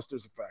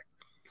Ghostbusters effect.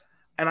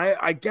 And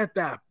I get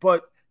that,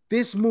 but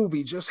this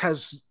movie just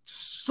has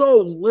so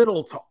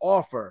little to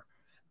offer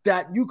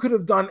that you could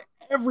have done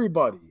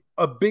everybody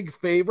a big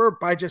favor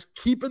by just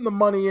keeping the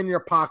money in your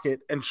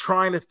pocket and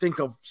trying to think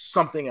of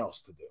something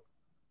else to do.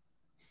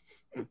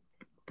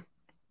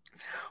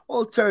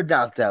 Well, it turned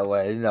out that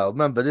way. You know,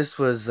 remember, this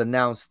was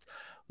announced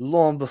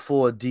long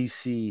before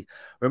DC.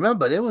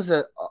 Remember, there was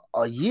a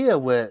year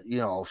where, you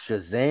know,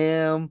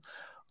 Shazam,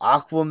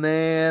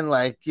 Aquaman,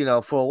 like, you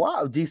know, for a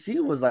while,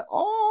 DC was like,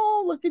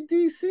 oh, look at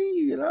DC,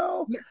 you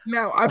know.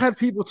 Now, I've had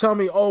people tell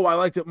me, oh, I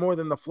liked it more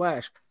than The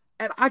Flash.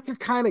 And I could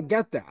kind of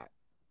get that.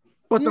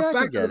 But the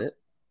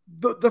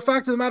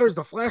fact of the matter is,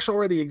 The Flash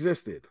already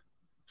existed.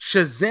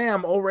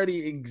 Shazam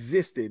already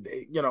existed.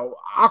 You know,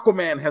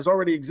 Aquaman has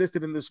already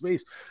existed in this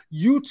space.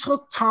 You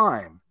took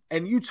time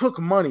and you took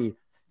money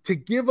to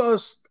give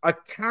us a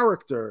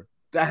character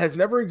that has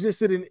never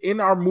existed in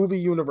our movie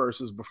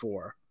universes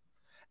before,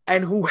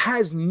 and who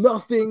has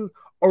nothing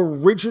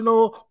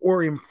original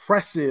or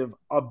impressive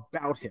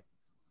about him.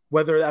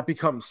 Whether that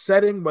becomes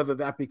setting, whether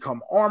that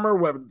become armor,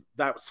 whether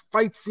that's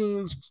fight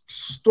scenes,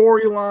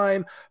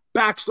 storyline,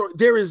 backstory.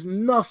 There is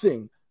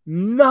nothing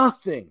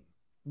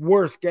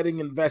worth getting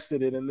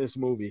invested in this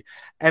movie.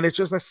 And it's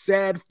just a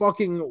sad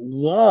fucking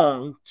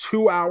long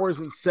 2 hours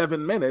and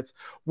 7 minutes,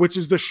 which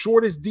is the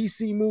shortest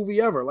DC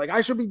movie ever. Like, I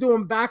should be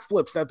doing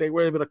backflips that they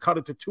were able to cut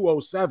it to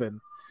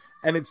 2:07.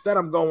 And instead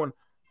I'm going,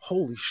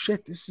 holy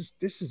shit, this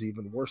is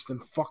even worse than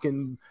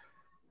fucking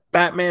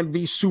Batman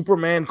v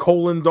Superman :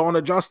 Dawn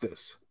of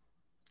Justice.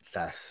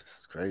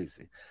 That's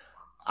crazy.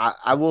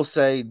 I will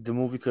say the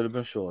movie could have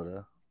been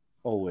shorter.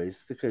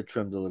 Always. They could have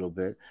trimmed a little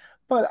bit.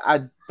 But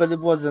it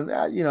wasn't,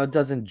 you know, it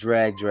doesn't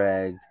drag.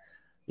 You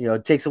know,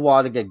 it takes a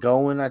while to get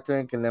going, I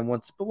think. And then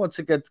once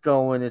it gets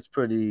going, it's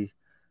pretty,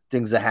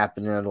 things are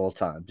happening at all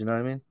times. You know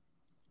what I mean?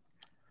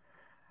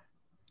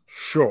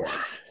 Sure.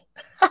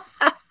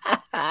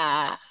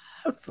 I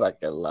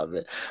fucking love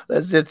it.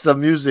 Let's hit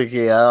some music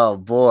here. Oh,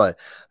 boy.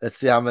 Let's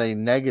see how many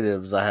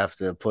negatives I have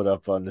to put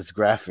up on this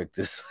graphic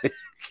this week.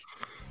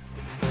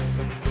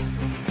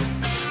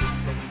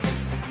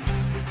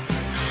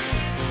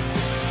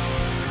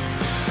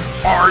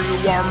 Are you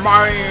a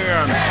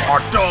man? A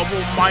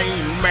double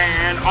main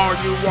man? Are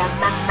you a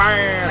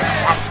man?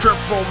 A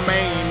triple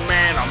main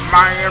man? A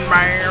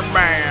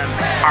man?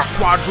 A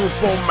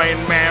quadruple main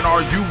man?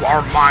 Are you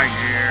our man?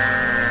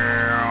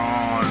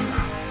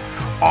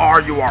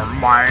 Are you our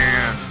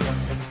man?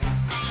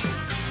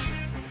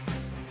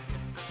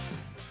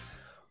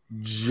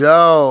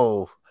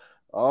 Joe.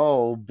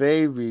 Oh,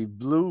 baby.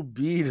 Blue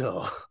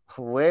Beetle.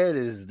 Where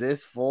does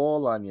this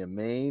fall on your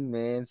main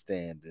man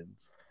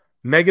standings?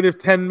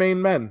 -10 main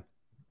men.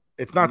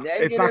 It's not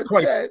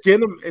quite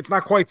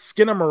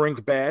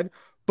Skinamarink bad,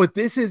 but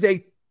this is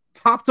a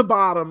top to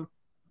bottom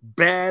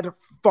bad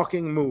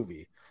fucking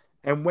movie.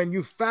 And when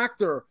you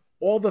factor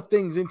all the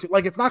things into,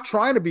 like, it's not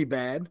trying to be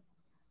bad.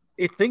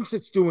 It thinks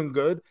it's doing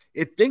good.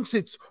 It thinks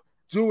it's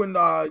doing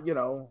you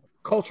know,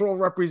 cultural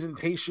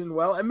representation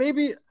well. And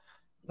maybe,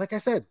 like I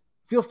said,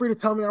 feel free to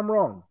tell me I'm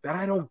wrong, that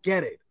I don't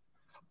get it.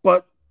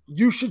 But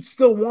you should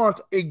still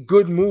want a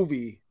good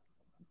movie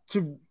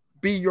to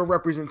be your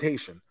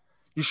representation.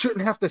 You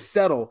shouldn't have to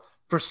settle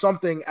for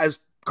something as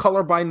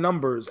color by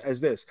numbers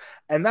as this.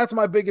 And that's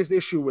my biggest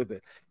issue with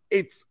it.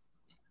 It's,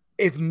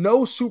 if no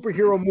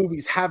superhero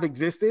movies have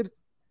existed,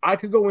 I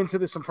could go into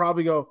this and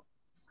probably go,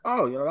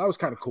 oh, you know, that was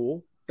kind of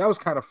cool. That was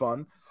kind of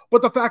fun.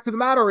 But the fact of the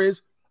matter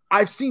is,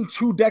 I've seen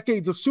 2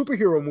 decades of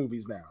superhero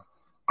movies now.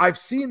 I've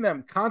seen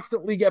them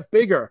constantly get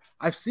bigger.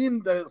 I've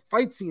seen the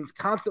fight scenes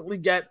constantly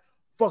get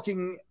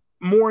fucking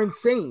more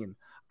insane.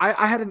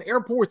 I had an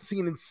airport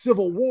scene in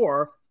Civil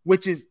War,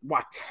 which is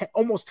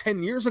almost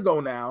 10 years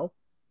ago now,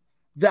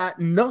 that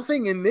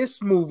nothing in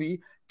this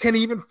movie can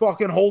even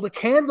fucking hold a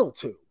candle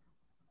to.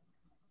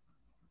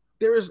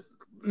 There is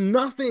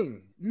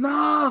nothing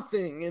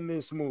in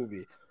this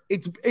movie.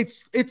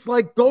 It's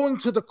like going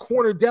to the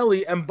corner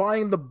deli and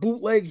buying the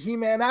bootleg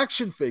He-Man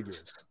action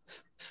figures.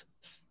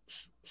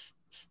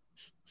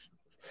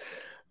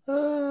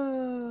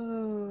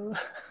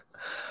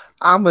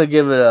 I'm gonna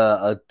give it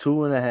a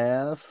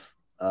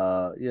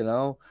 2.5. You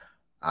know,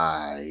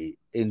 I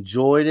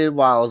enjoyed it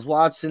while I was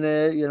watching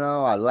it. You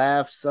know, I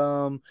laughed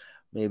some,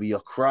 maybe you'll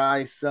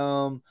cry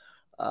some.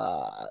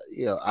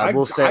 You know, I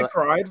will say I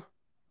cried.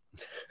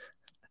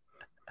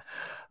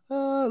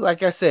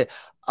 Like I said,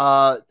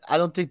 I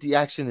don't think the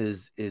action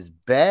is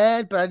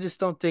bad, but I just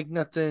don't think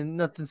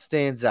nothing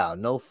stands out.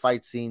 No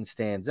fight scene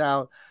stands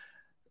out.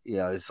 You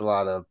know, it's a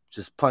lot of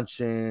just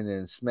punching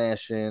and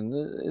smashing.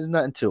 There's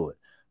nothing to it.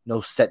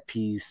 No set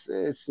piece.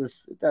 It's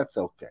just that's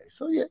okay.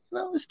 So yeah, you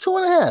know, it's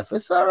 2.5.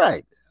 It's all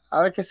right.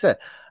 Like I said,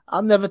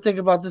 I'll never think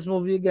about this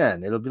movie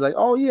again. It'll be like,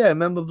 oh yeah,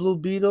 remember Blue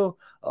Beetle?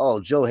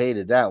 Oh, Joe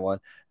hated that one.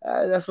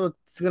 That's what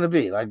it's gonna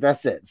be. Like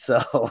that's it.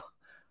 So,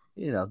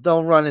 you know,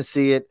 don't run and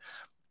see it.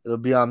 It'll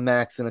be on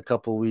Max in a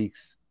couple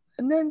weeks.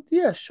 And then,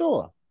 yeah,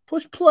 sure.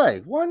 Push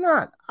play. Why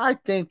not? I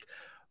think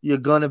you're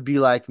going to be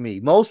like me.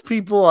 Most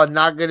people are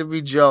not going to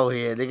be Joe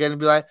here. They're going to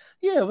be like,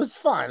 yeah, it was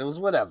fine. It was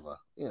whatever.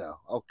 You know,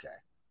 okay.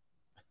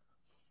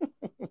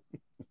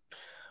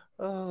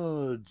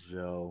 Oh,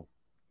 Joe.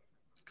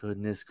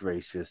 Goodness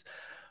gracious.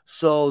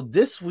 So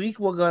this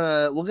week we're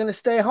gonna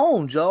stay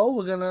home, Joe.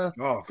 We're gonna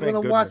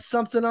watch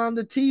something on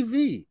the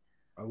TV.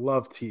 I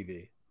love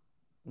TV.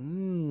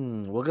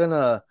 We're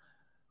gonna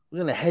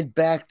head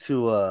back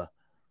to a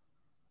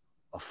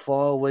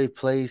faraway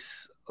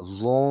place a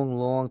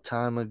long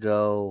time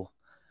ago.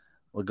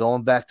 We're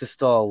going back to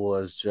Star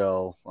Wars,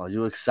 Joe. Are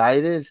you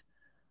excited?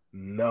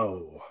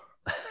 No.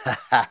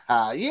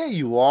 Yeah,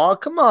 you are.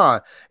 Come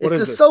on. It's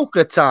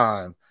Ahsoka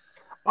time.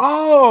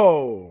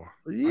 Oh.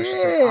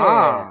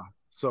 Yeah.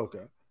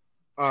 Ahsoka.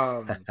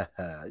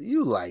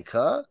 You like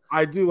her.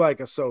 I do like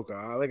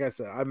Ahsoka. Like I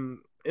said,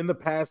 in the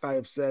past I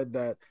have said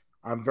that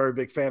I'm a very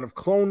big fan of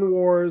Clone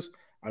Wars.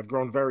 I've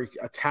grown very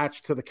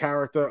attached to the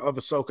character of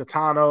Ahsoka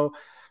Tano.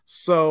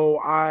 So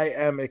I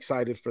am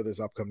excited for this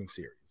upcoming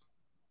series.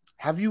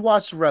 Have you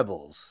watched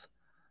Rebels?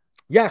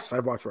 Yes,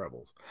 I've watched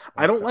Rebels.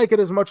 Okay. I don't like it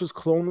as much as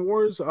Clone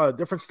Wars.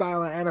 Different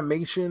style of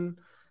animation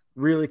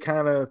really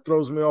kind of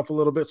throws me off a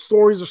little bit.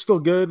 Stories are still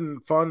good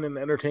and fun and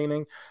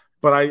entertaining,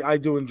 but I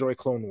do enjoy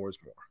Clone Wars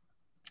more.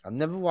 I've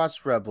never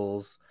watched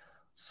Rebels,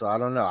 so I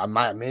don't know.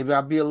 Maybe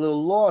I'll be a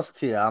little lost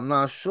here. I'm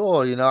not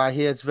sure. You know, I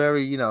hear it's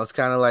very, you know, it's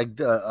kind of like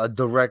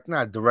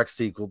not direct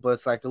sequel, but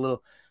it's like a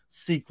little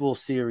sequel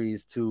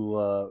series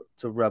to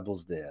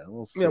Rebels there.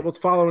 We'll see. Yeah, well, it's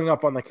following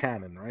up on the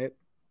canon, right?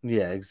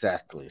 Yeah,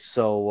 exactly.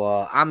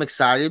 So I'm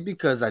excited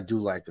because I do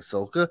like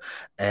Ahsoka,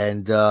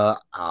 and I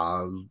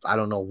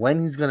don't know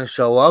when he's gonna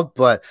show up,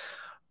 but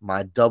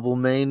my double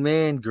main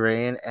man,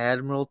 Grand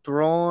Admiral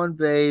Thrawn,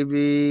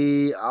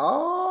 baby.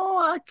 Oh,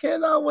 I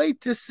cannot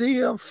wait to see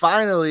him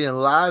finally in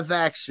live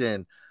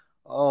action.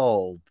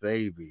 Oh,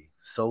 baby,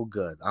 so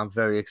good. I'm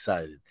very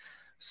excited.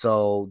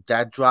 So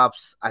that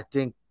drops, I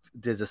think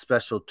there's a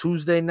special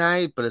Tuesday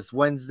night, but it's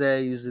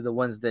Wednesday, usually the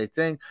Wednesday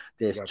thing.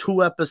 There's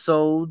 2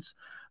 episodes.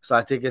 So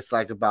I think it's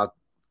like about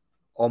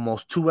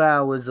almost 2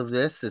 hours of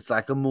this. It's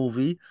like a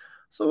movie.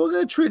 So we're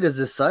going to treat it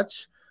as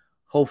such.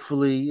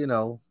 Hopefully, you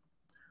know,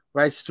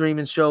 right,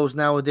 streaming shows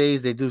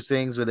nowadays, they do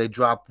things where they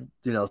drop,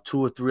 you know, 2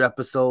 or 3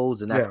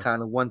 episodes, and that's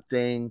kind of one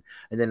thing,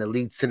 and then it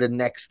leads to the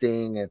next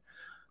thing. And,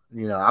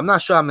 you know, I'm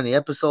not sure how many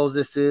episodes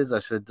this is. I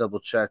should have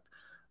double-checked.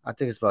 I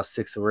think it's about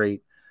 6 or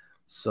 8.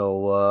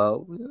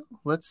 So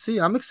let's see.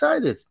 I'm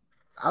excited.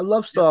 I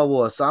love Star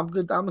Wars, so I'm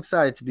good. I'm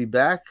excited to be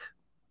back.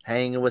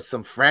 Hanging with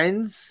some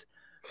friends,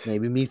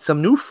 maybe meet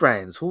some new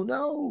friends. Who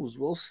knows?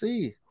 We'll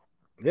see.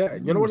 Yeah,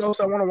 you know what else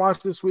I want to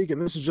watch this week?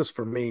 And this is just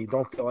for me.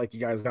 Don't feel like you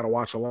guys got to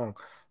watch along.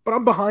 But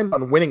I'm behind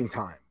on Winning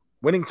Time.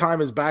 Winning Time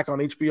is back on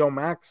HBO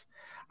Max.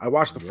 I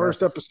watched the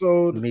first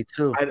episode. Me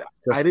too.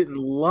 I didn't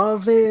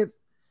love it.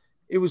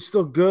 It was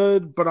still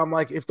good, but I'm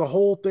like, if the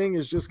whole thing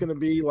is just going to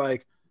be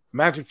like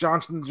Magic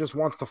Johnson just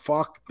wants to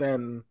fuck,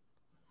 then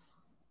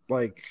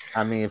like...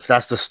 I mean, if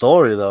that's the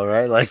story though,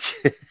 right? Like...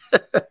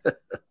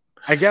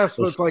 I guess,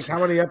 but it's like, how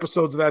many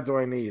episodes of that do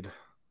I need?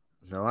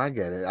 No, I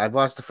get it. I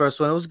watched the first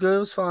one. It was good. It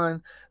was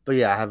fine. But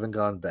yeah, I haven't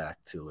gone back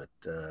to it.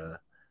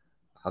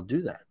 I'll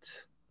do that.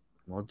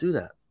 We'll do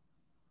that.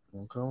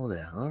 We'll go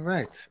there. All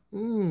right.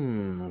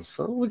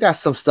 So we got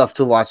some stuff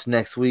to watch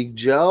next week,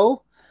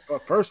 Joe.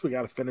 But first, we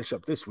got to finish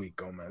up this week,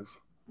 Gomez.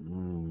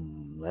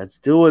 Let's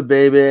do it,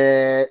 baby.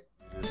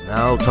 It's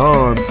now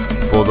time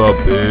for the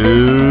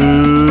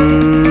big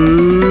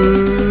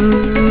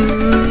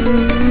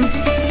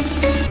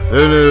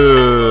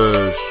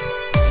finish.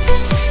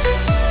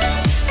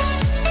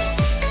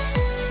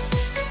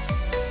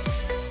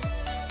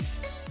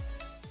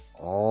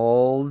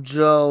 Oh,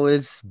 Joe,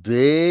 it's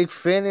big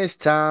finish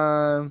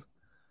time.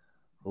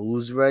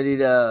 Who's ready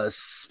to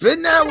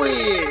spin that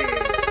wheel?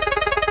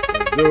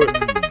 Let's do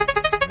it.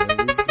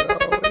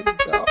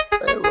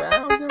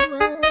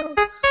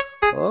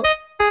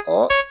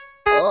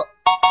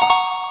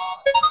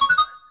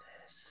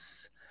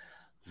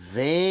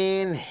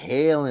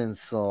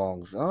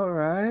 songs. All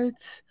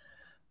right.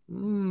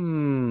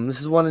 This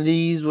is one of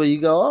these where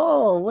you go,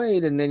 oh,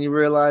 wait, and then you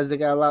realize they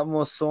got a lot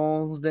more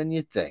songs than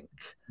you think.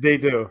 They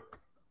do.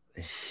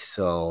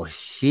 So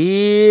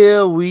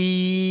here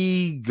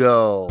we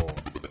go.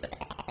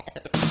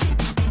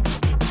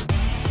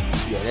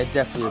 Yeah, they're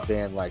definitely a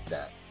band like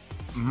that.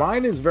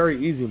 Mine is very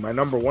easy. My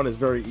number one is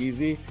very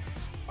easy.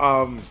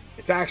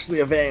 It's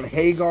actually a Van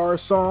Hagar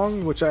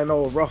song, which I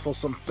know will ruffle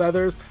some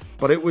feathers,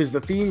 but it was the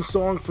theme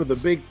song for the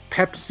big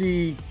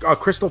Pepsi,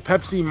 Crystal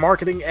Pepsi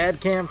marketing ad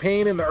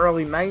campaign in the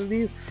early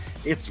 90s.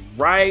 It's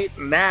Right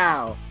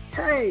Now.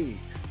 Hey,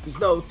 there's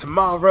no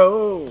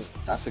tomorrow.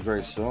 That's a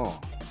great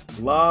song.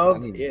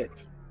 Love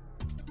it.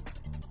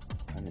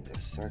 I need a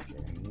second.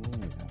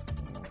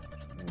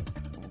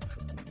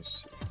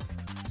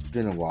 It's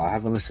been a while. I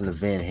haven't listened to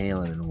Van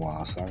Halen in a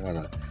while, so I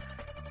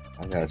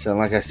gotta tell.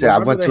 Like I said, I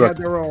went to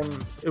their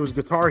own. It was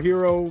Guitar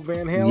Hero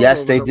Van Halen.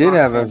 Yes, they did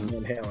have a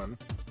Van Halen.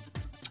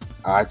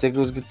 I think it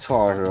was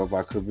Guitar Hero, but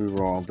I could be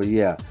wrong. But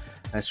yeah,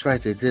 that's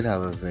right. They did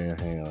have a Van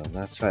Halen.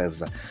 That's right. It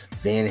was like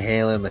Van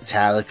Halen,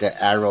 Metallica,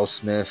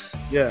 Aerosmith,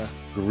 yeah,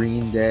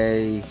 Green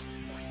Day.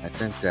 I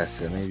think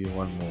that's it. Maybe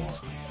one more,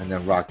 and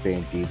then Rock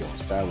Band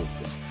Beatles. That was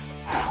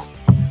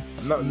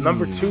good.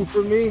 Number two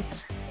for me.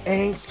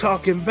 Ain't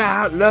Talking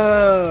About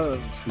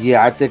Love.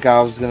 Yeah, I think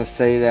I was gonna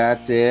say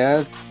that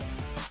there.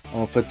 I'm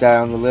gonna put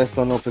that on the list.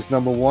 Don't know if it's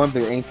number one,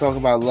 but Ain't Talking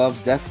About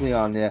Love definitely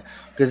on there.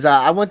 Because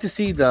I went to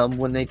see them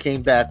when they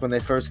came back, when they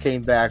first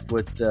came back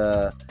with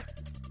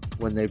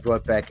when they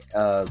brought back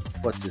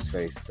what's his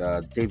face,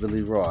 David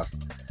Lee Roth,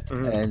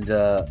 and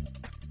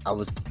I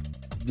was,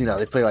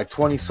 they play like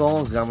 20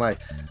 songs, and I'm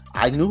like,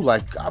 I knew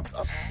like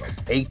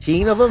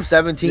 18 of them,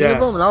 17 of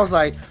them, and I was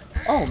like,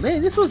 oh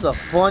man, this was a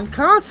fun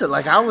concert.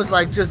 Like I was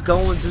like just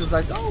going to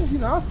like, oh,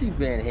 I'll see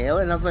Van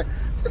Halen, and I was like,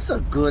 this is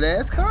a good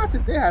ass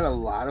concert. They had a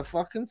lot of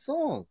fucking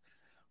songs.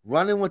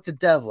 Running with the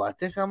Devil. I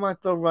think I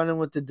might throw Running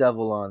with the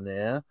Devil on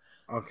there.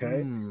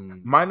 Okay.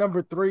 My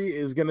number three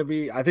is going to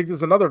be, I think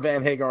there's another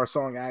Van Hagar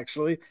song,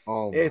 actually.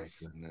 Oh,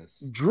 it's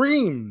goodness.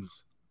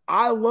 Dreams.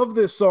 I love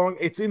this song.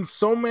 It's in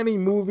so many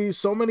movies,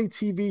 so many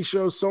TV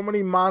shows, so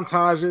many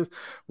montages.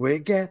 We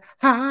get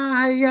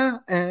higher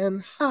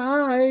and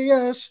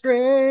higher,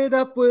 straight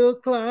up we'll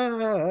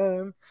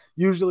climb.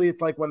 Usually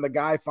it's like when the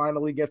guy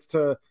finally gets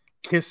to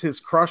kiss his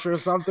crush or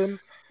something.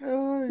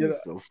 Oh, you're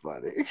so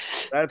funny.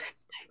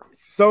 That's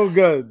so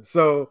good.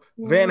 So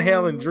Van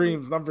Halen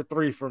Dreams, number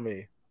three for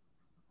me.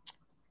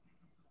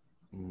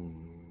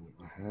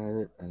 I had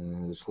it,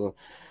 and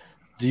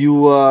do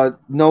you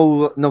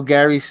know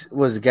Gary?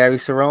 Was it Gary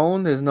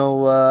Cerrone? There's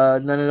no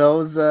none of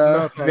those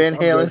Van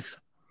Halen's.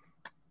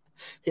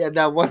 He had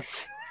that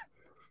once.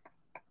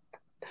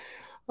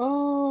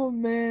 Oh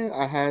man,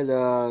 I had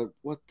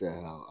what the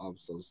hell? I'm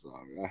so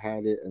sorry. I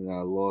had it and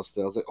I lost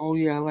it. I was like, oh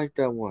yeah, I like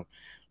that one.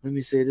 Let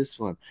me say this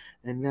one.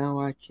 And now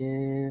I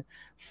can't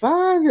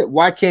find it.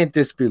 Why Can't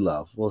This Be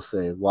Love? We'll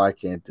say, Why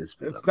Can't This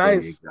Be Love? It's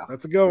nice.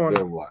 That's a good one.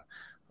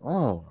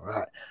 Oh,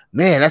 right.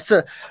 Man,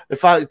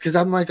 because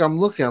I'm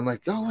looking, I'm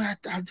like, oh, I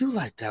do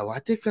like that one. I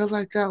think I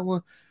like that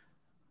one.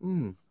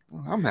 I'm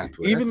happy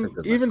with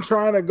it. Even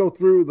trying to go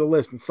through the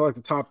list and select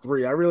the top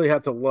three, I really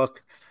had to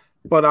look.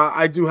 But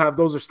I do have,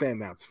 those are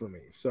standouts for me.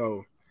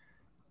 So,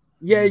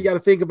 yeah, you got to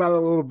think about it a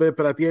little bit.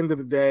 But at the end of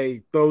the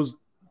day,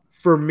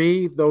 for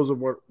me, those are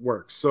what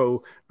works.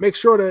 So make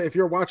sure to, if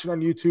you're watching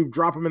on YouTube,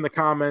 drop them in the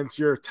comments,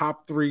 your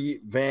top three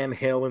Van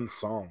Halen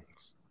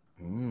songs.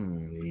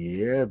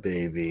 Yeah,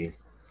 baby.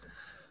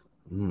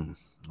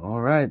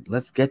 All right,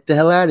 let's get the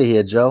hell out of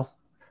here, Joe.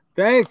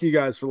 Thank you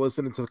guys for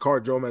listening to the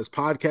JoeMeZ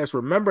podcast.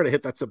 Remember to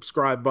hit that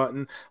subscribe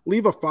button.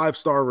 Leave a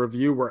 5-star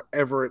review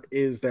wherever it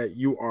is that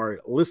you are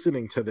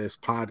listening to this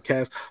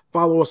podcast.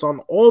 Follow us on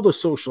all the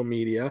social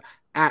media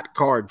at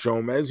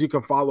JoeMeZ. You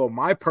can follow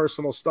my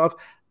personal stuff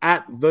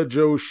at the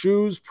Joe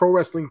Shoes,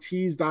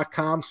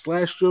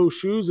 ProWrestlingTees.com/Joe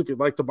Shoes if you'd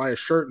like to buy a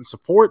shirt and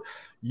support,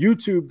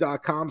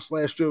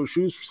 YouTube.com/Joe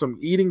Shoes for some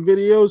eating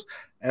videos,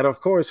 and of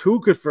course, who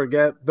could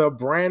forget the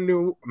brand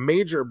new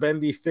Major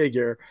Bendie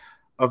figure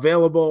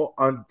available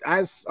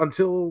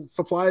until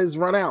supplies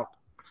run out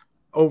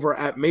over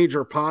at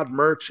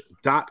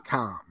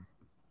MajorPodMerch.com.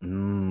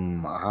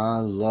 I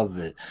love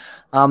it.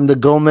 I'm the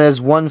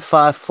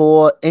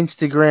JoeMeZ154,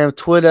 Instagram,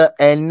 Twitter,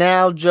 and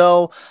now,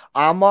 Joe,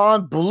 I'm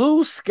on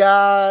Blue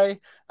Sky.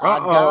 I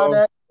got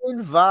an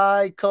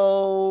invite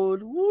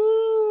code.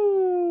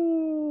 Woo,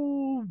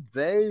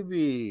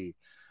 baby.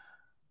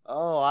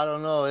 Oh, I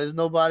don't know. There's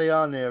nobody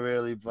on there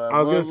really, but I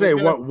was gonna say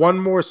one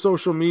more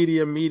social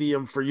media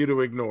medium for you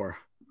to ignore.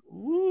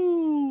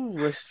 Woo,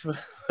 we're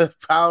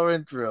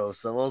powering through,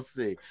 so we'll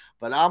see.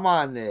 But I'm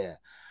on there.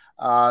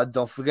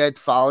 Don't forget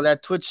to follow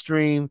that Twitch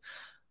stream,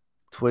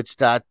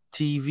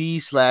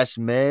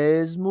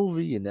 twitch.tv/Mez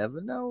Movie. You never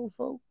know,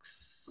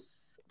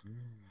 folks.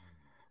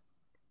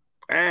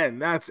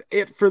 And that's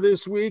it for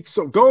this week.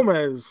 So,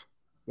 JoeMeZ,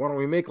 why don't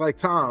we make like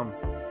Tom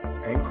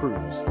and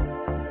cruise?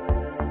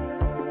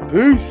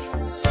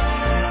 Peace.